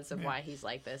cause of why he's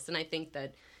like this. And I think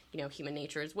that, human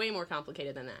nature is way more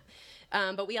complicated than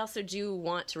that. But we also do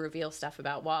want to reveal stuff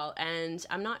about Walt, and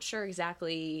I'm not sure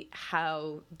exactly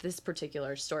how this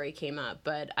particular story came up,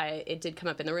 but it did come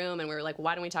up in the room, and we were like,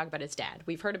 why don't we talk about his dad?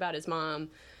 We've heard about his mom,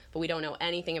 but we don't know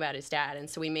anything about his dad, and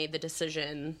so we made the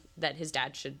decision that his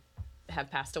dad should have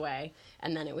passed away,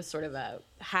 and then it was sort of a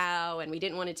how, and we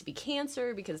didn't want it to be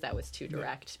cancer because that was too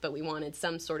direct, but we wanted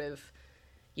some sort of,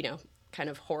 kind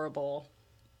of horrible,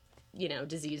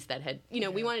 disease that had,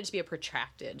 we wanted it to be a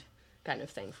protracted kind of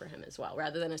thing for him as well,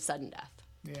 rather than a sudden death.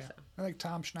 Yeah, So. I think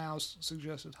Tom Schnauz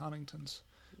suggested Huntington's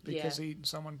because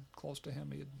someone close to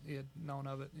him he had known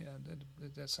of it. Yeah,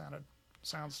 that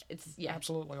sounds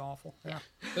absolutely awful. Yeah,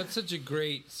 That's such a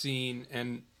great scene,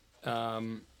 and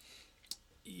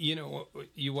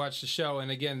you watch the show, and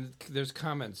again, there's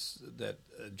comments that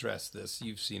address this.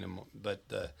 You've seen them, but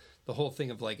the whole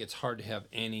thing of like it's hard to have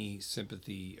any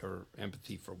sympathy or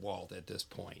empathy for Walt at this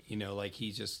point. Like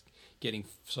he's just getting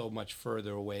so much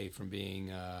further away from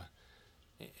being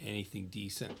anything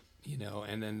decent.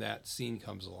 And then that scene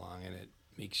comes along, and it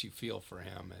makes you feel for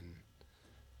him, and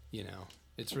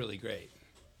it's really great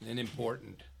and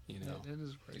important. it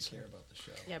is great. Care about the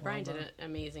show. Yeah, Brian did an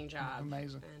amazing job.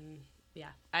 Amazing. And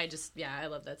I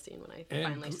love that scene when I And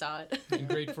finally saw it. And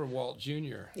great for Walt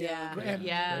Jr. Yeah. And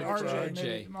Yeah.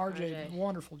 RJ,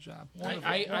 wonderful job.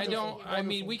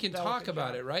 We can talk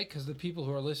about it, right? Because the people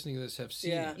who are listening to this have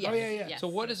seen it. Yes. Oh, yeah. Yes. So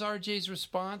what is RJ's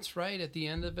response, right, at the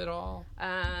end of it all?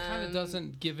 Kind of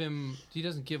doesn't give him, he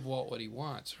doesn't give Walt what he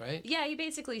wants, right? Yeah, he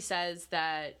basically says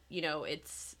that,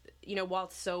 it's,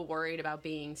 Walt's so worried about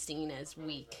being seen as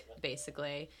weak,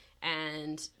 basically.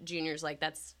 And Junior's like,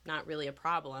 that's not really a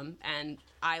problem. And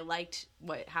I liked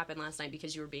what happened last night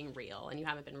because you were being real, and you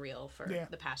haven't been real for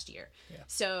the past year. Yeah.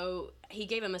 So he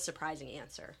gave him a surprising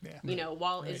answer. Yeah.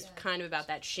 Walt is kind of about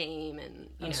that shame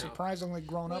and, surprisingly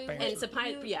grown up answer.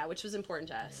 And which was important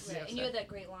to us. Right. And you had that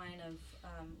great line of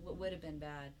what would have been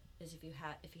bad is if he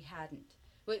hadn't.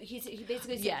 Well, he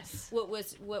basically said what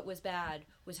was bad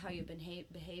was how you've been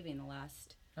behaving the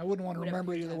last. I wouldn't want to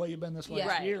remember you the way you've been this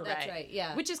last year. That's right.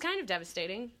 Yeah. Which is kind of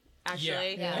devastating,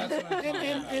 actually. Yeah.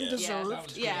 And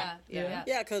deserved. Yeah.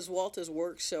 Because Walt has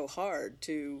worked so hard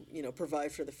to,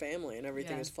 provide for the family, and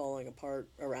everything is falling apart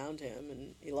around him,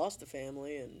 and he lost the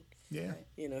family, and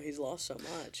he's lost so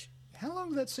much. How long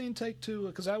did that scene take to?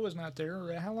 Because I was not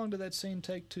there. How long did that scene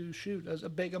take to shoot? A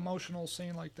big emotional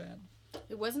scene like that.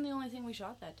 It wasn't the only thing we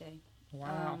shot that day.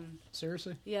 Wow.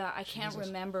 Seriously? Yeah, I can't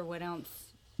remember what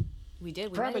else we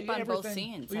did. We Probably might have done both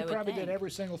everything. scenes. We I would probably think. did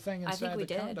every single thing I think inside we the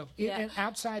did. condo. Yeah. And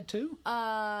outside too?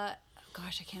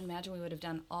 Gosh, I can't imagine we would have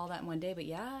done all that in one day, but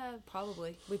yeah,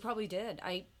 probably. We probably did.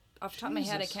 Off the top of my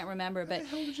head, I can't remember, but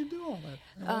How did you do all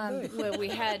that? well, we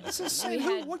had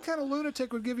What kind of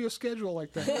lunatic would give you a schedule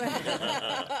like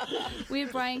that? we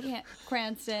had Brian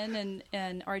Cranston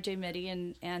and RJ Mitty,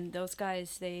 and those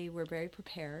guys. They were very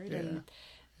prepared, and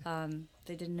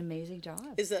they did an amazing job.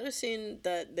 Is that a scene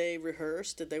that they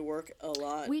rehearsed? Did they work a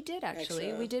lot? We did actually.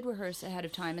 extra? We did rehearse ahead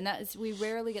of time, and we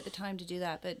rarely get the time to do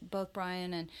that. But both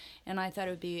Brian and I thought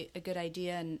it would be a good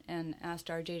idea, and asked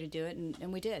RJ to do it,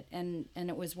 and we did, and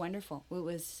it was wonderful. It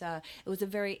was a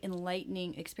very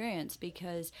enlightening experience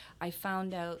because I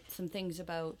found out some things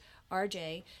about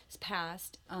RJ's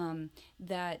past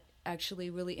that actually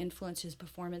really influenced his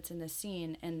performance in this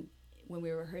scene. And when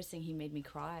we were rehearsing, he made me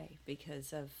cry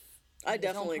because of I his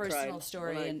definitely own personal cried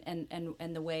story when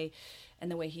and the way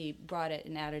he brought it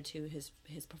and added to his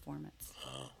performance.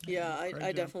 Yeah, I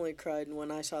job. definitely cried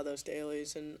when I saw those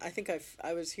dailies, and I think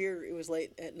I was here. It was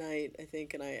late at night, I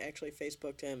think, and I actually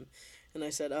Facebooked him, and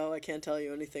I said, "Oh, I can't tell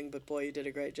you anything, but boy, you did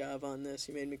a great job on this.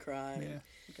 You made me cry." Yeah.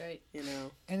 Great. You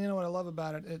know. And you know what I love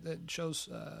about it? It shows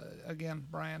again,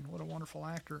 Brian, what a wonderful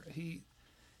actor.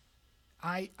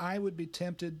 I would be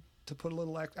tempted to put a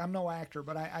little. I'm no actor,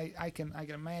 but I can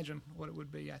imagine what it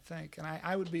would be. I think, and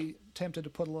I would be tempted to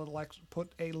put a little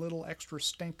extra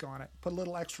stink on it, put a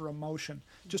little extra emotion.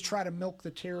 Just try to milk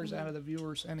the tears out of the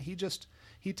viewers. And he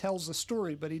tells the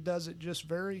story, but he does it just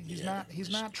very. He's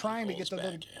not trying to get the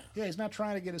little. Yeah, he's not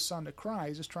trying to get his son to cry.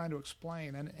 He's just trying to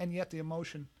explain, and yet the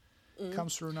emotion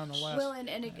comes through nonetheless. Well, and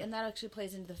that actually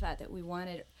plays into the fact that we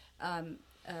wanted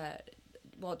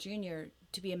Walt Jr.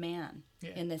 to be a man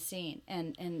in this scene,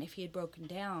 and if he had broken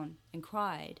down and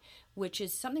cried, which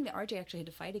is something that RJ actually had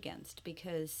to fight against,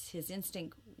 because his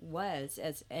instinct was,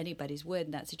 as anybody's would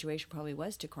in that situation probably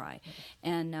was, to cry,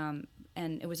 and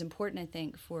it was important, I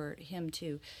think, for him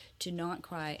to not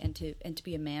cry and to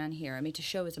be a man here. I mean, to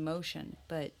show his emotion,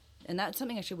 and that's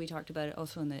something actually we talked about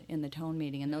also in the tone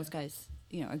meeting, and those guys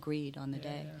agreed on the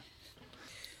day.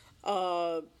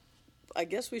 I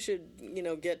guess we should,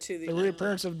 get to the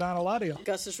reappearance of Don Eladio.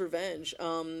 Gus's Revenge.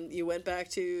 You went back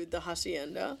to the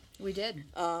Hacienda. We did.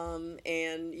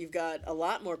 And you've got a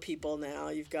lot more people now.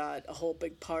 You've got a whole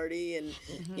big party, and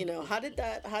how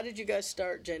did you guys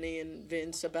start, Jenny and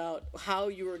Vince, about how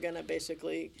you were gonna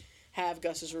basically have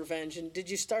Gus's Revenge? And did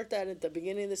you start that at the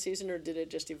beginning of the season, or did it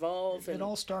just evolve? It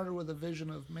all started with a vision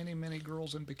of many, many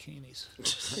girls in bikinis,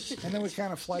 and then we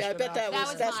kind of fleshed I it bet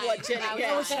out. that's what Jenny.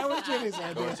 That was Jenny's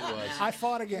idea. I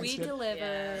fought against We it. delivered.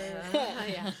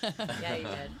 Yeah, you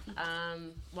did.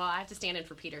 Well, I have to stand in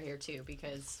for Peter here too,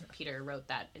 because Peter wrote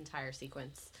that entire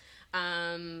sequence.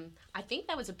 I think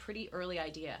that was a pretty early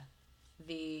idea,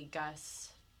 the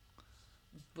Gus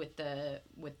with the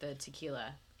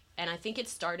tequila, and I think it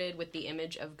started with the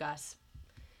image of Gus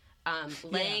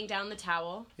laying down the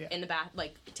towel in the bath,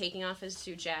 like taking off his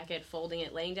suit jacket, folding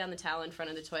it, laying down the towel in front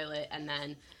of the toilet, and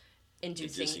then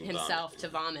inducing himself to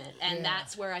vomit. And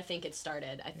that's where I think it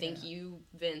started. I think you,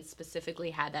 Vince,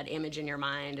 specifically had that image in your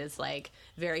mind as like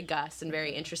very Gus and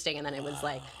very interesting, and then it was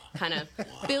like kind of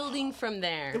building from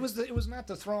there. It was not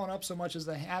the throwing up so much as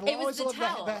the hand. It was the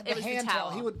towel. The hand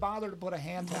towel. He would bother to put a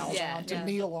hand towel on to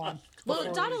kneel on.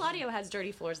 Well, Don Eladio has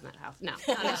dirty floors in that house. No.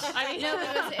 I mean,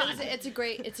 It's a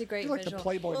great like visual. the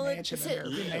Playboy Mansion in there.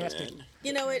 It'd be nasty.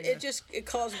 It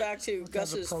calls back to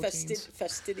Gus's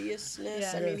fastidiousness.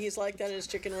 Yeah. I mean, he's like that in his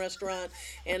chicken restaurant.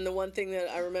 And the one thing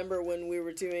that I remember when we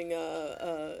were doing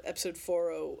episode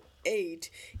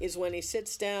 408 is when he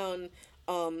sits down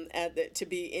to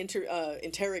be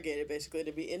interrogated, basically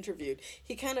to be interviewed.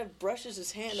 He kind of brushes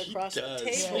his hand across the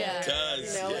table. He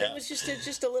does. It was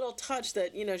just a little touch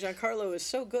that Giancarlo is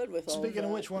so good with. Speaking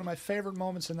of which, one of my favorite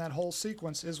moments in that whole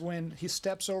sequence is when he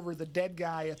steps over the dead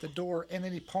guy at the door, and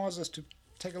then he pauses to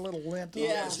take a little lint.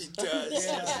 Yes, he does.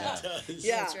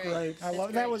 Yeah, That's great. I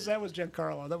love it. That was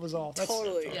Giancarlo. That was all.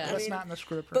 Totally. That's not in the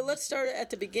script. But let's start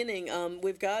at the beginning.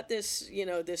 We've got this,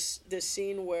 this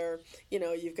scene where,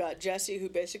 you've got Jesse, who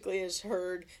basically has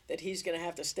heard that he's going to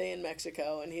have to stay in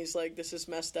Mexico, and he's like, this is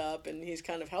messed up, and he's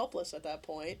kind of helpless at that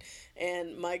point.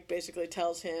 And Mike basically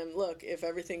tells him, look, if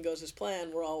everything goes as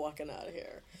planned, we're all walking out of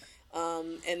here.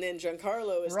 And then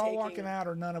Giancarlo is We're all taking... walking out,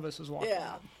 or none of us is walking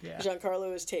out. Yeah.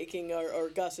 Giancarlo is taking, or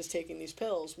Gus is taking these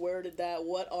pills.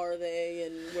 What are they,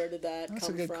 and where did that That's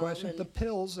come from? a good question. And The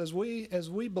pills, as we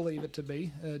believe it to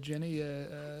be, Jenny,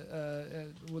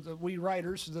 with we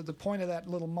writers, the point of that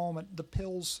little moment, the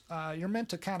pills, you're meant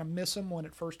to kind of miss them when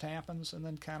it first happens, and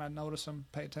then kind of notice them,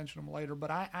 pay attention to them later.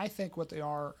 But I think what they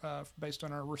are, based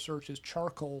on our research, is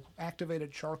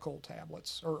activated charcoal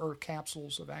tablets, or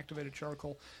capsules of activated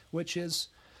charcoal, which is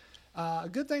a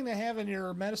good thing to have in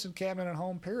your medicine cabinet at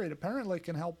home. Period. Apparently, it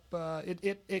can help.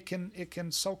 It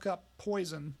can soak up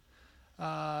poison,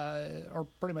 or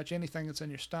pretty much anything that's in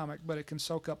your stomach. But it can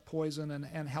soak up poison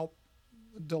and help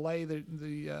delay the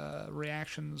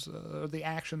reactions, the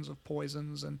actions of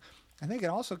poisons. And I think it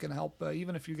also can help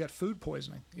even if you get food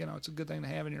poisoning. It's a good thing to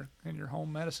have in your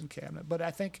home medicine cabinet. But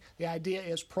I think the idea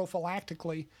is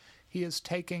prophylactically, he is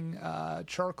taking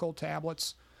charcoal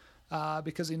tablets.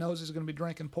 Because he knows he's going to be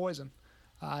drinking poison,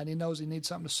 and he knows he needs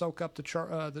something to soak up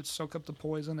the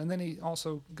poison, and then he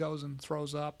also goes and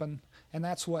throws up, and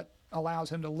that's what allows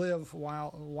him to live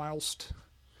whilst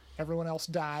everyone else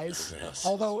dies. Yes.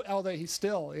 Although he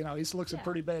still, he looks in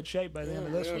pretty bad shape by the end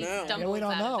of this one. Stumbles We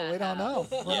don't out of know. We that don't know.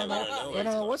 house. We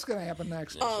don't know what's going to happen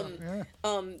next.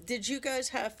 did you guys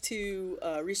have to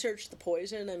research the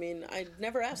poison? I mean, I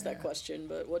never asked that question,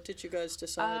 but what did you guys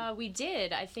decide? We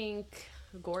did. I think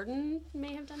Gordon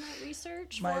may have done that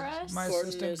research for us. My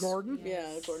assistant Gordon.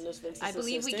 Yeah, Gordon is Vince's I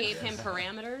believe we assistant. gave him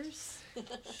parameters.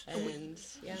 And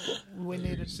yeah, We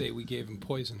needed. Say we gave him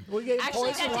poison. We gave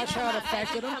actually, poison. that Watch did how it come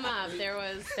affected him. up.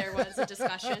 There was a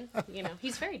discussion.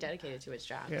 He's very dedicated to his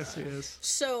job. Yes, he is.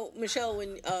 So, Michelle,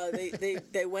 when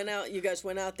they went out, you guys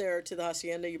went out there to the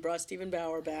hacienda. You brought Stephen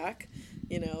Bauer back,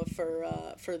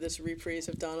 for this reprise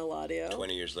of Don Eladio.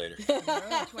 20 years later.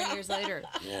 20 years later.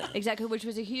 Yeah. Exactly, which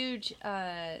was a huge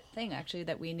thing, actually,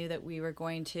 that we knew that we were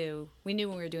going to... We knew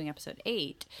when we were doing episode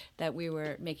 8 that we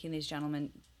were making these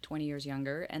gentlemen 20 years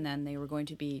younger, and then they were going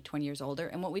to be 20 years older.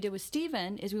 And what we did with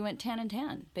Stephen is we went 10 and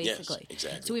 10, basically. Yes,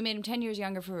 exactly. So we made him 10 years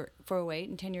younger for weight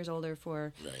and 10 years older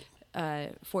for... Right.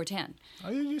 410.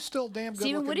 Oh, you still damn good.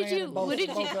 Stephen, what did you? What did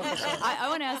you? I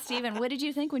want to ask Stephen, what did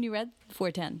you think when you read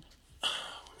 410?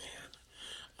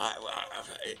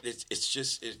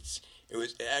 It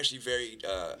was actually very.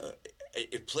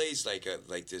 It plays like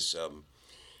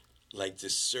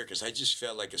this circus. I just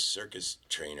felt like a circus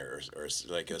trainer or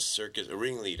like a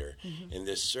ringleader in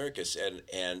this circus, and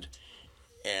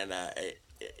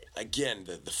again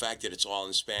the fact that it's all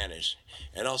in Spanish,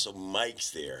 and also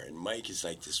Mike's there, and Mike is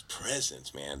like this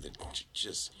presence, man, that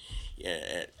just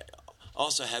and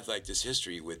also have like this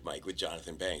history with Mike with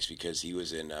Jonathan Banks because he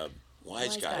was in.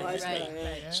 Wise Guy with me.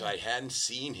 Right. So I hadn't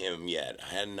seen him yet.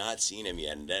 I had not seen him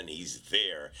yet, and then he's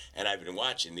there, and I've been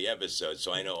watching the episode,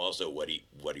 so I know also what he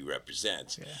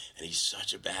represents. Yeah. And he's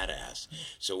such a badass.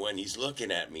 So when he's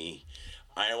looking at me,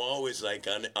 I am always like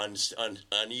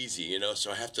uneasy,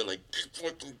 so I have to like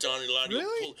fucking Don Eladio.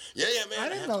 Really? Yeah, man. I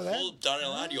didn't know that. Pull Don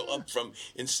Eladio up from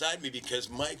inside me because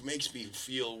Mike makes me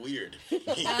feel weird. He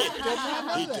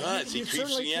does. He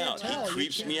creeps me out. He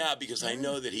creeps me out because I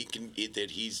know that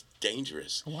he's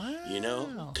dangerous.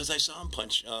 Wow. Because I saw him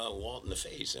punch Walt in the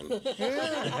face. And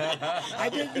I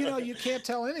did. You can't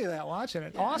tell any of that watching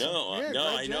it. Awesome. No, Yeah,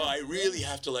 I great know. job. I really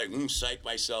have to psych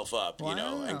myself up,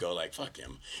 and go like, fuck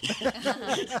him.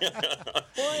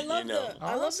 Well, I love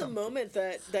I love the Awesome. moment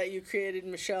that you created,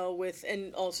 Michelle, with,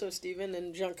 and also Stephen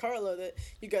and Giancarlo, that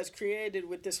you guys created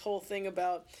with this whole thing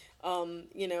about,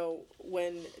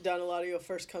 when Don Eladio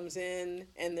first comes in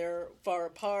and they're far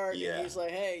apart, Yeah. and he's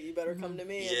like, "Hey, you better come to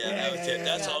me."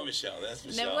 That's all Michelle. That's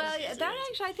Michelle. No, well, that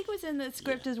actually I think was in the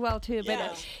script as well too.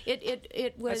 But Yeah.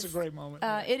 it was. That's a great moment.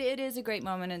 It is a great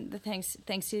moment, and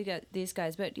thanks to these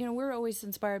guys. But we're always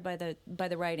inspired by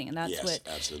the writing, and that's Yes, what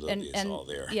absolutely. It's all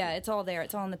there. Yeah, it's all there.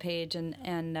 It's all on the page,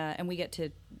 and we get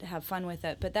to have fun with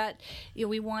it. But that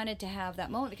we wanted to have that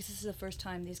moment because this is the first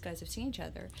time these guys have seen each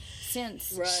other since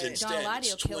Since Don then,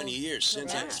 Eladio it's 20 years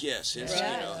since Correct.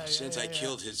 since I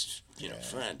killed his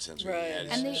friend, since we Right. had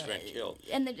And his friend killed.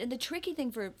 And the tricky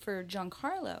thing for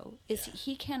Giancarlo is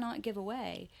he cannot give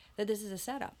away that this is a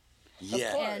setup.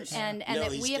 Yeah. course. And No,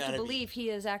 that he's we have to gotta be- believe he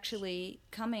is actually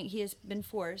coming. He has been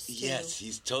forced to, Yes,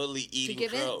 he's totally to eating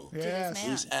give crow. in to Yes. this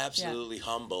man. He's absolutely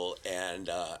humble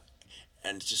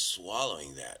and just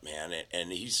swallowing that, man.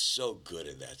 And he's so good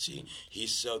at that. See,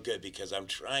 he's so good because I'm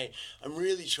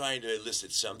really trying to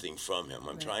elicit something from him.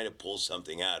 I'm trying to pull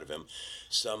something out of him,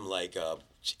 some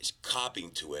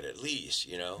copying to it at least,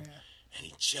 And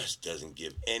he just doesn't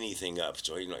give anything up.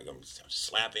 So I'm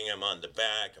slapping him on the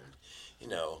back.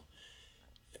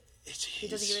 He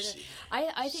doesn't give it.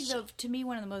 I think though, to me,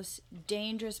 one of the most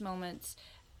dangerous moments,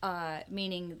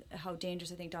 meaning how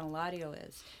dangerous I think Don Eladio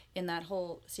is in that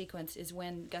whole sequence, is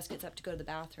when Gus gets up to go to the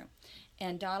bathroom,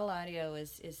 and Don Eladio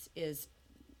is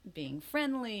being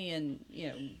friendly and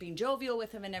being jovial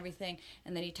with him and everything,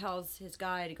 and then he tells his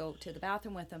guy to go to the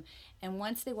bathroom with him, and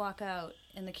once they walk out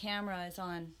and the camera is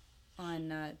on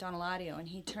Don Eladio, and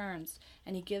he turns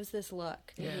and he gives this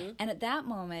look, and at that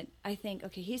moment I think,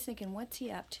 okay, he's thinking, what's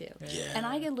he up to? And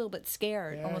I get a little bit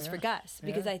scared almost for Gus,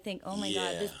 because I think, oh my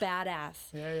God, this badass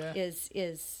is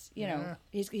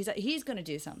he's going to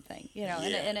do something,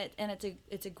 and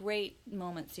it's a great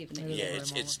moment, Stephen.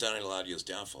 It's Don Eladio's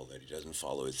downfall that he doesn't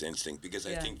follow his instinct, because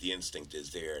I think the instinct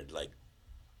is there, like,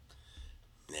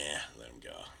 nah, let him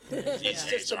go. He's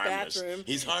just a harmless. bathroom.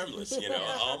 He's harmless,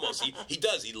 almost. He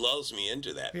does. He lulls me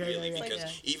into that, really,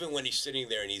 because even when he's sitting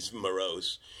there and he's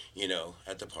morose,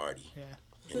 at the party,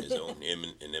 in his own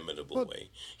inimitable way,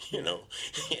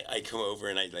 I come over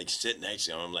and I sit next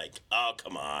to him. I'm like, oh,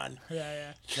 come on,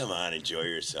 come on, enjoy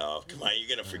yourself. Come on, you're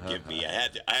gonna forgive me. I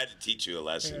had to teach you a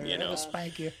lesson,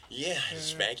 Spank you.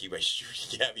 Spank you by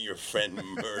having your friend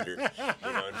murdered,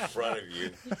 in front of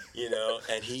you,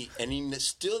 and he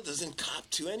still doesn't cop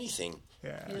to anything.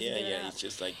 He's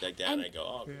just like that, and I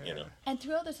go, And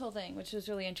throughout this whole thing, which was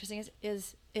really interesting,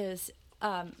 is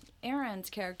Aaron's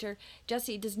character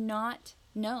Jesse does not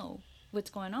know what's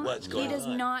going on. He does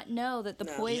not know that the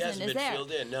poison is there.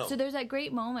 Filled in, no. So there's that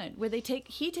great moment where he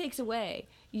takes away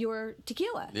your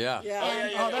tequila. I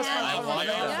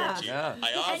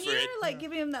offer you're it. like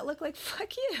giving him that look like,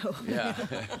 fuck you.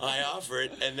 I offer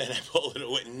it, and then I pull it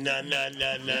away. No.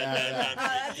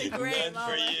 That's a great None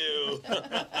for you.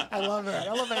 I love it.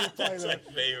 I love how you play That's that.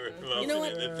 my favorite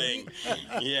moment in the thing.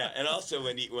 And also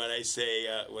when he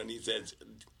says,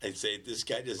 I say, this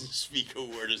guy doesn't speak a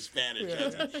word of Spanish.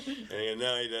 And I go,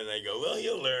 no, he doesn't. I go, well,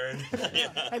 you'll learn.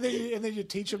 And then you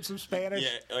teach him some Spanish.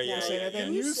 And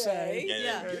then you say.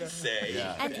 You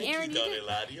say. And Aaron,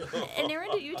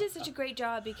 you you did such a great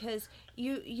job, because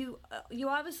you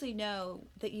obviously know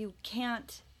that you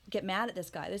can't get mad at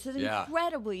this guy. This is an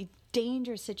incredibly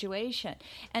dangerous situation,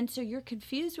 and so you're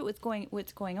confused with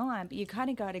what's going on, but you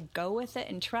kind of got to go with it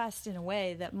and trust in a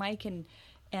way that Mike and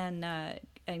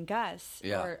Gus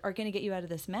are going to get you out of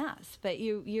this mess. But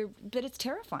but it's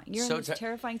terrifying. You're in this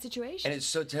terrifying situation, and it's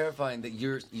so terrifying that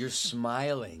you're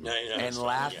smiling and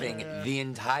laughing the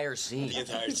entire scene. The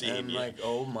entire scene. And like,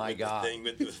 oh my God. The thing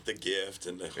with the gift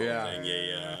and the whole thing.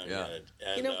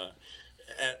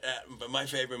 And, but my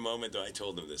favorite moment, though, I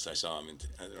told him this. I saw him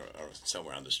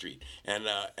somewhere on the street, and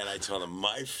I told him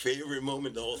my favorite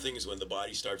moment. The whole thing is when the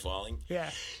bodies start falling.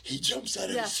 He jumps out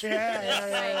of his chair.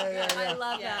 I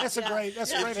love that. That's a great.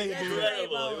 That's great how you do that.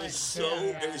 Incredible. It was so.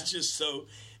 It was just so.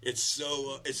 It's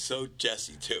so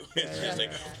Jesse too. It's just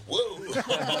like, whoa, getting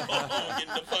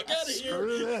the fuck out of here.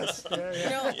 Screw this.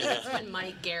 It's been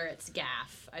Mike Garrett's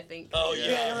gaff, I think. Oh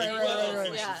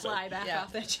right. Fly back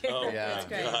off that chair. Oh It's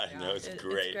great. God, no, it's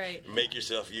great. great. Make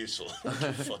yourself useful.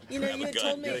 You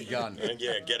told me. Get a gun.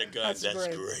 Get a gun. That's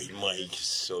great. great, Mike.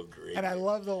 So great. And I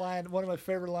love the line. One of my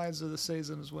favorite lines of the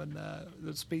season is when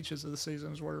the speeches of the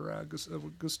season is where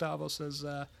Gustavo says,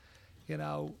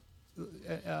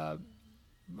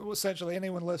 essentially,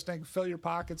 anyone listening, fill your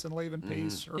pockets and leave in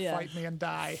peace, or fight me and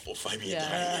die. Well, fight me and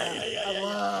die. I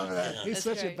love that. He's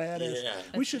That's such a great.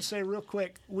 badass. We should say real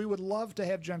quick, we would love to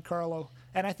have Giancarlo,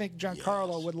 and I think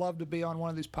Giancarlo would love to be on one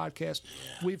of these podcasts.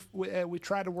 We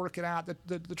tried to work it out.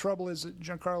 The trouble is that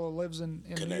Giancarlo lives in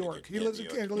New York. He lives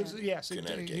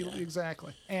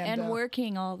exactly. And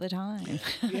working all the time.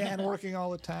 And working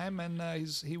all the time, and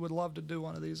he would love to do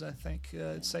one of these. I think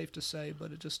it's safe to say,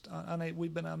 but it just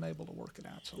we've been unable to work it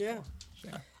out so far.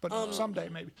 Yeah, but someday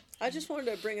maybe. I just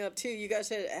wanted to bring up too. You guys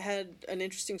had an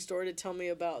interesting story to tell me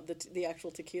about the actual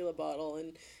tequila bottle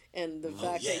and the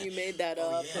fact that you made that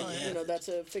up. And, that's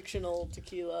a fictional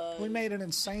tequila. We made an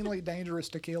insanely dangerous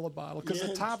tequila bottle because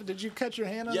the top. Did you cut your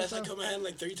hand on it? Yes, I cut my hand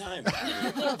like 3 times.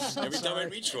 Every time I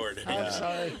reach for it. I'm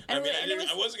sorry. I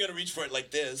wasn't going to reach for it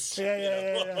like this.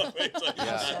 It's like,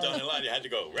 not done a lot. You had to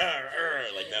go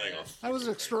like that. I go. That was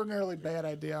an extraordinarily bad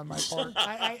idea on my part.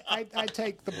 I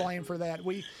take the blame for that.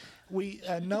 We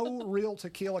no real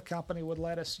tequila company would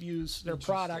let us use their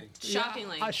product.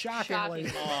 Shockingly. Shockingly.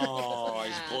 Oh,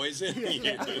 it's poison.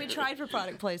 We tried for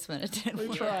product placement. It didn't work.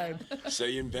 We tried. So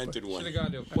you invented one. Should have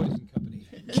gone to a poison company.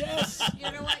 Yes.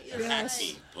 You know what? You're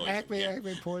Yes. right.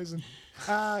 Acme poison.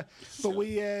 But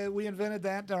we invented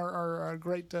that. Our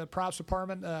great props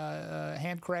department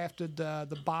handcrafted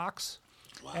the box.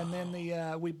 And then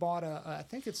we bought I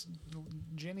think it's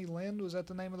Jenny Lind, was that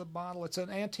the name of the bottle? It's an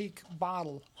antique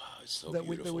bottle. Wow, it's so that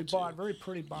beautiful, we bought. Very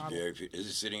pretty bottle. Is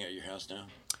it sitting at your house now?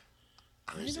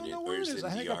 I don't know where it is.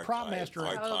 I think the prop master.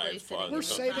 We're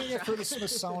saving it for the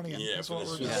Smithsonian. Yeah, That's what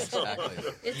we're doing. Yeah,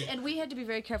 exactly. And we had to be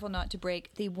very careful not to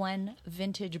break the one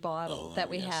vintage bottle that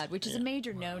we had, which is a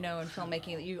major no-no in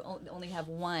filmmaking, that you only have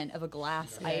one of a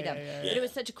glass item. But it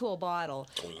was such a cool bottle,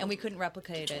 and we couldn't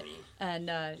replicate it. And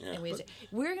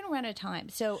we're going to run out of time.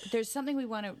 So there's something we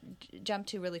want to jump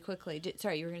to really quickly.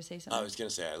 Sorry, you were going to say something? I was going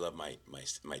to say I love my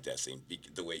death scene,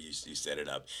 the way you set it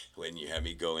up when you have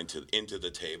me go into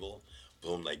the table.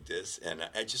 Boom, like this, and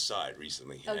I just saw it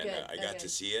recently, and I got to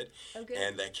see it,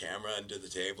 and that camera under the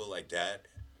table like that,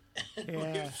 and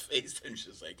my face, I'm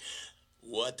just like,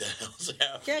 what the hell's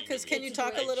happening? Yeah, because can you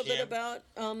talk a little bit about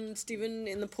Stephen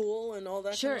in the pool and all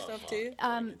that kind of stuff too?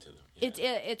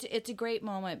 It's a great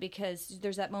moment because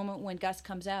there's that moment when Gus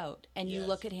comes out and you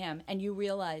look at him and you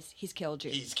realize he's killed you.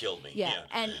 He's killed me. Yeah.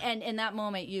 And in that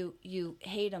moment you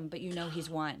hate him, but you know he's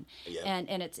won. Yeah.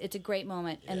 And it's a great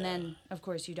moment. And then of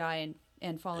course you die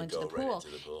and fall into the pool. Right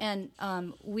into the pool.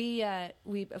 And we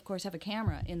of course have a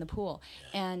camera in the pool,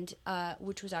 and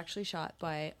which was actually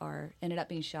ended up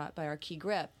being shot by our key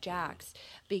grip, Jax,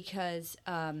 because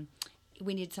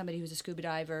we need somebody who's a scuba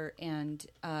diver, and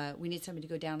we need somebody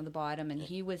to go down to the bottom, and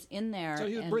he was in there. So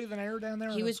he was breathing air down there?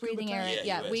 He was breathing air.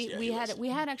 Yeah, we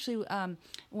had actually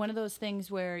one of those things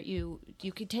where you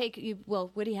could take,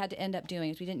 what he had to end up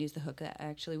doing is we didn't use the hook,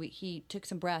 actually. He took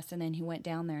some breaths, and then he went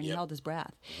down there and he held his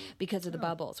breath because of the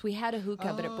bubbles. We had a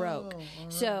hookah, but it broke.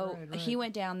 So he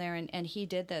went down there and he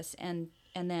did this, and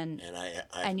then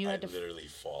you had to literally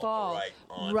fall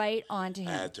right onto him.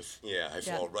 I had to, I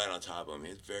fall right on top of him.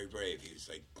 He's very brave. He was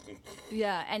like,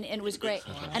 and it was great.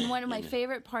 And one of my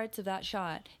favorite parts of that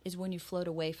shot is when you float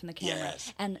away from the camera.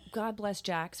 Yes. And God bless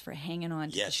Jax for hanging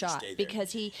on to the shot,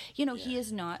 because he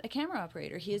is not a camera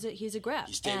operator. He's a grep.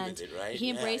 He stayed with it, right? He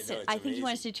embraced it. I think amazing. he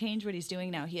wants to change what he's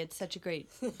doing now. He had such a great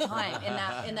time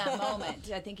in that moment.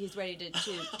 I think he's ready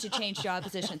to change job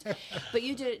positions. But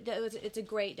you did. It's a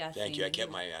great death Thank scene. you. I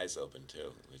kept my eyes open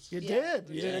too. You did.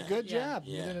 You did a good job.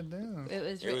 Yeah. You did it. It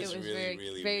was really, very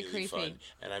really creepy. fun.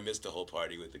 And I missed the whole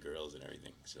party with the girls and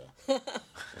everything. So, it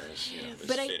was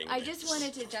But fitting. I just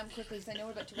wanted to jump quickly because I know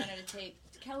we're about to run out of tape.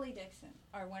 Kelly Dixon,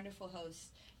 our wonderful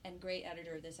host and great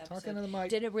editor of this episode, Talking to the mic.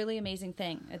 did a really amazing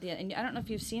thing at the end. And I don't know if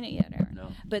you've seen it yet, Aaron.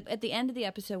 No. But at the end of the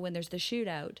episode, when there's the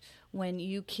shootout, when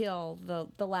you kill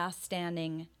the last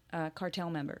standing cartel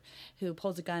member who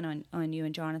pulls a gun on you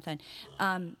and Jonathan,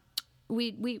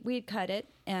 we had cut it,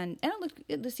 and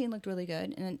the scene looked really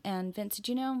good. And Vince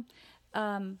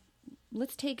said,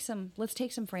 let's take some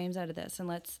frames out of this, and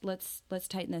let's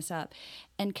tighten this up.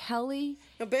 And Kelly,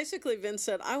 basically, Vince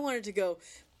said, I wanted to go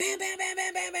bam, bam, bam,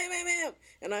 bam, bam, bam, bam, bam,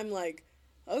 and I'm like,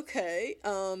 okay,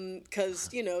 because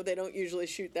they don't usually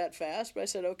shoot that fast. But I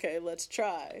said, okay, let's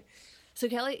try. So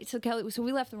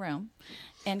we left the room,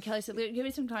 and Kelly said, "Give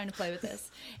me some time to play with this."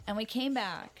 And we came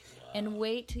back, and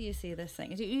wait till you see this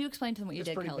thing. You explain to them what you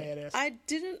did, Kelly. Badass. I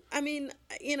didn't. I mean,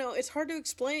 it's hard to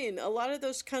explain. A lot of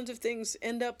those kinds of things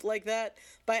end up like that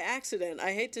by accident.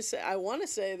 I hate to say. I want to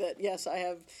say that yes, I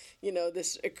have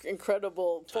this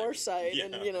incredible foresight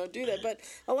and do that. But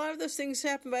a lot of those things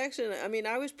happen by accident. I mean,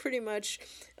 I was pretty much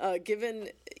given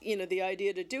the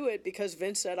idea to do it because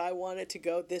Vince said I want it to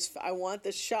go this. I want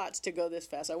the shots to go this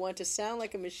fast. I want it to sound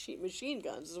like a machine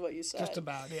guns. Is what you said. Just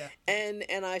about, yeah.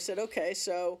 And I said okay,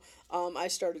 so I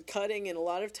started cutting, and a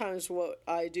lot of times what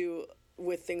I do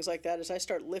with things like that is I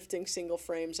start lifting single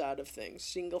frames out of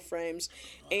things,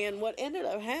 and what ended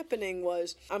up happening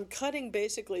was I'm cutting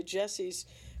basically Jesse's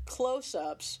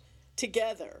close-ups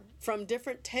together from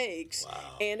different takes,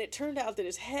 and it turned out that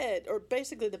his head, or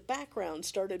basically the background,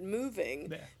 started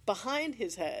moving behind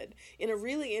his head in a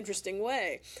really interesting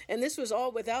way. And this was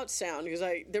all without sound because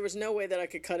there was no way that I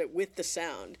could cut it with the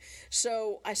sound.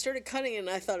 So I started cutting it, and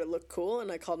I thought it looked cool,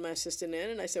 and I called my assistant in,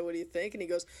 and I said, what do you think? And he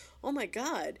goes, oh my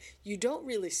God, you don't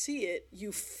really see it,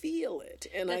 you feel it.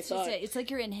 And That's I thought, just it. It's like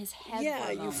you're in his head. yeah,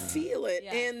 for a you moment. feel it.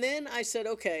 Yeah. And then I said,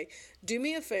 okay, do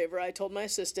me a favor. I told my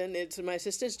assistant, it's my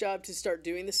assistant's job to start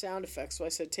doing the sound effects. So I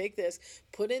said, take this,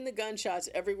 put in the gunshots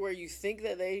everywhere you think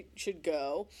that they should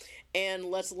go, and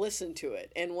let's listen to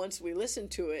it. And once we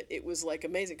listened to it, it was like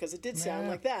amazing because it did sound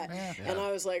like that. Yeah. And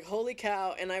I was like, holy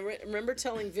cow. And I remember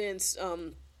telling Vince,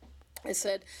 I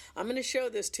said, I'm going to show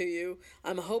this to you.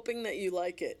 I'm hoping that you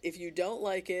like it. If you don't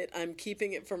like it, I'm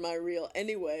keeping it for my reel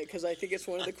anyway because I think it's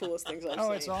one of the coolest things I've seen.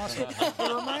 Oh, it's awesome.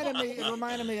 It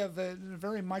reminded me of a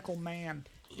very Michael Mann.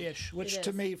 ish, which It to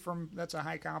is. me, that's a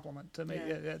high compliment to me.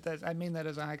 Yeah. I mean that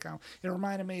as a high compliment. It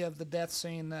reminded me of the death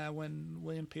scene when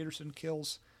William Peterson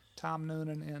kills Tom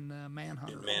Noonan in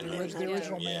Manhunter. Manhunter. The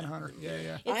original Yeah. Manhunter.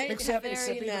 Yeah. I Except haven't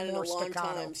seen even that in a more long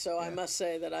staccato. time, so I must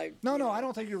say that I. No, I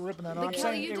don't think you're ripping that off. I'm Kelly,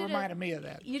 saying you it did reminded me of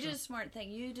that. You did a smart thing.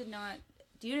 You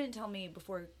didn't tell me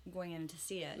before going in to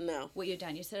see it. No. What you'd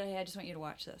done. You said, "Hey, I just want you to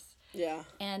watch this," Yeah.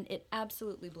 and it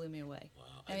absolutely blew me away. Wow.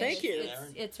 Thank you.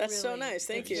 It's That's so really, nice.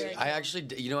 Thank it's you. very I actually,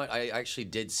 you know what? I actually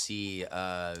did see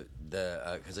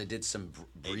because I did some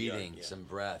breathing, some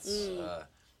breaths.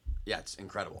 Yeah, it's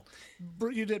incredible.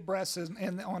 You did breasts on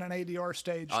an ADR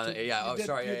stage. On too.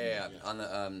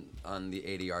 the, on the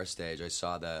ADR stage, I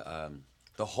saw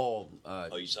the whole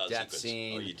you saw the death sequence.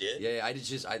 scene. Oh, you did? Yeah, I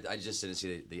just didn't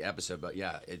see the episode, but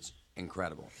yeah, it's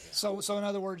incredible. So in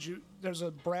other words, there's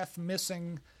a breath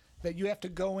missing that you have to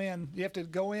go in. You have to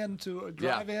go in to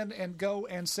drive in and go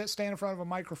and stand in front of a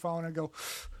microphone and go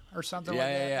or something like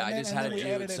that. Yeah. And I then- just and had then to we do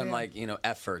edit it some in.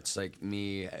 efforts, like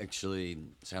me actually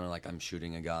sounding like I'm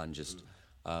shooting a gun, just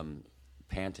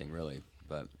panting really,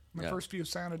 but. My Yeah. first few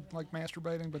sounded like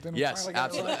masturbating, but then we Yes, finally got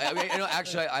it absolutely. right. I mean,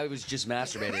 actually, I was just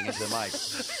masturbating into the mic,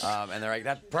 and they're like,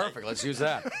 "That's perfect. Let's use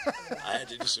that." I had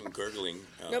to do some gurgling.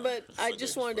 No, but I for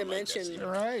just the- wanted to for my mention. death scene.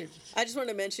 Right. I just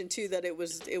wanted to mention too that it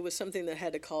was something that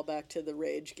had to call back to the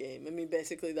Rage game. I mean,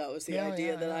 basically that was the Yeah, idea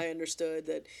yeah, that yeah. I understood,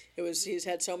 that he's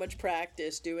had so much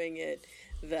practice doing it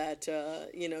that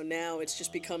now it's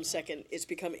just become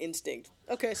instinct.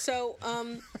 Okay, so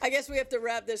I guess we have to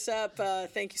wrap this up.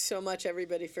 Thank you so much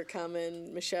everybody for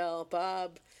coming. Michelle,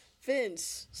 Bob,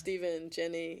 Vince, Stephen,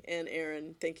 Jenny, and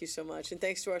Aaron. Thank you so much, and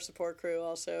thanks to our support crew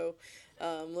also,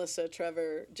 Melissa,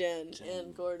 Trevor, Jen,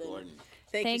 and Gordon.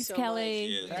 Thanks Thanks, you so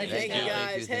Kelly. much. Thank Thank you you.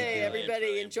 guys. Thank you. Hey, Thank you.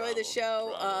 everybody, enjoy the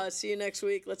show. Bravo. See you next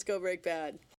week. Let's go break bad.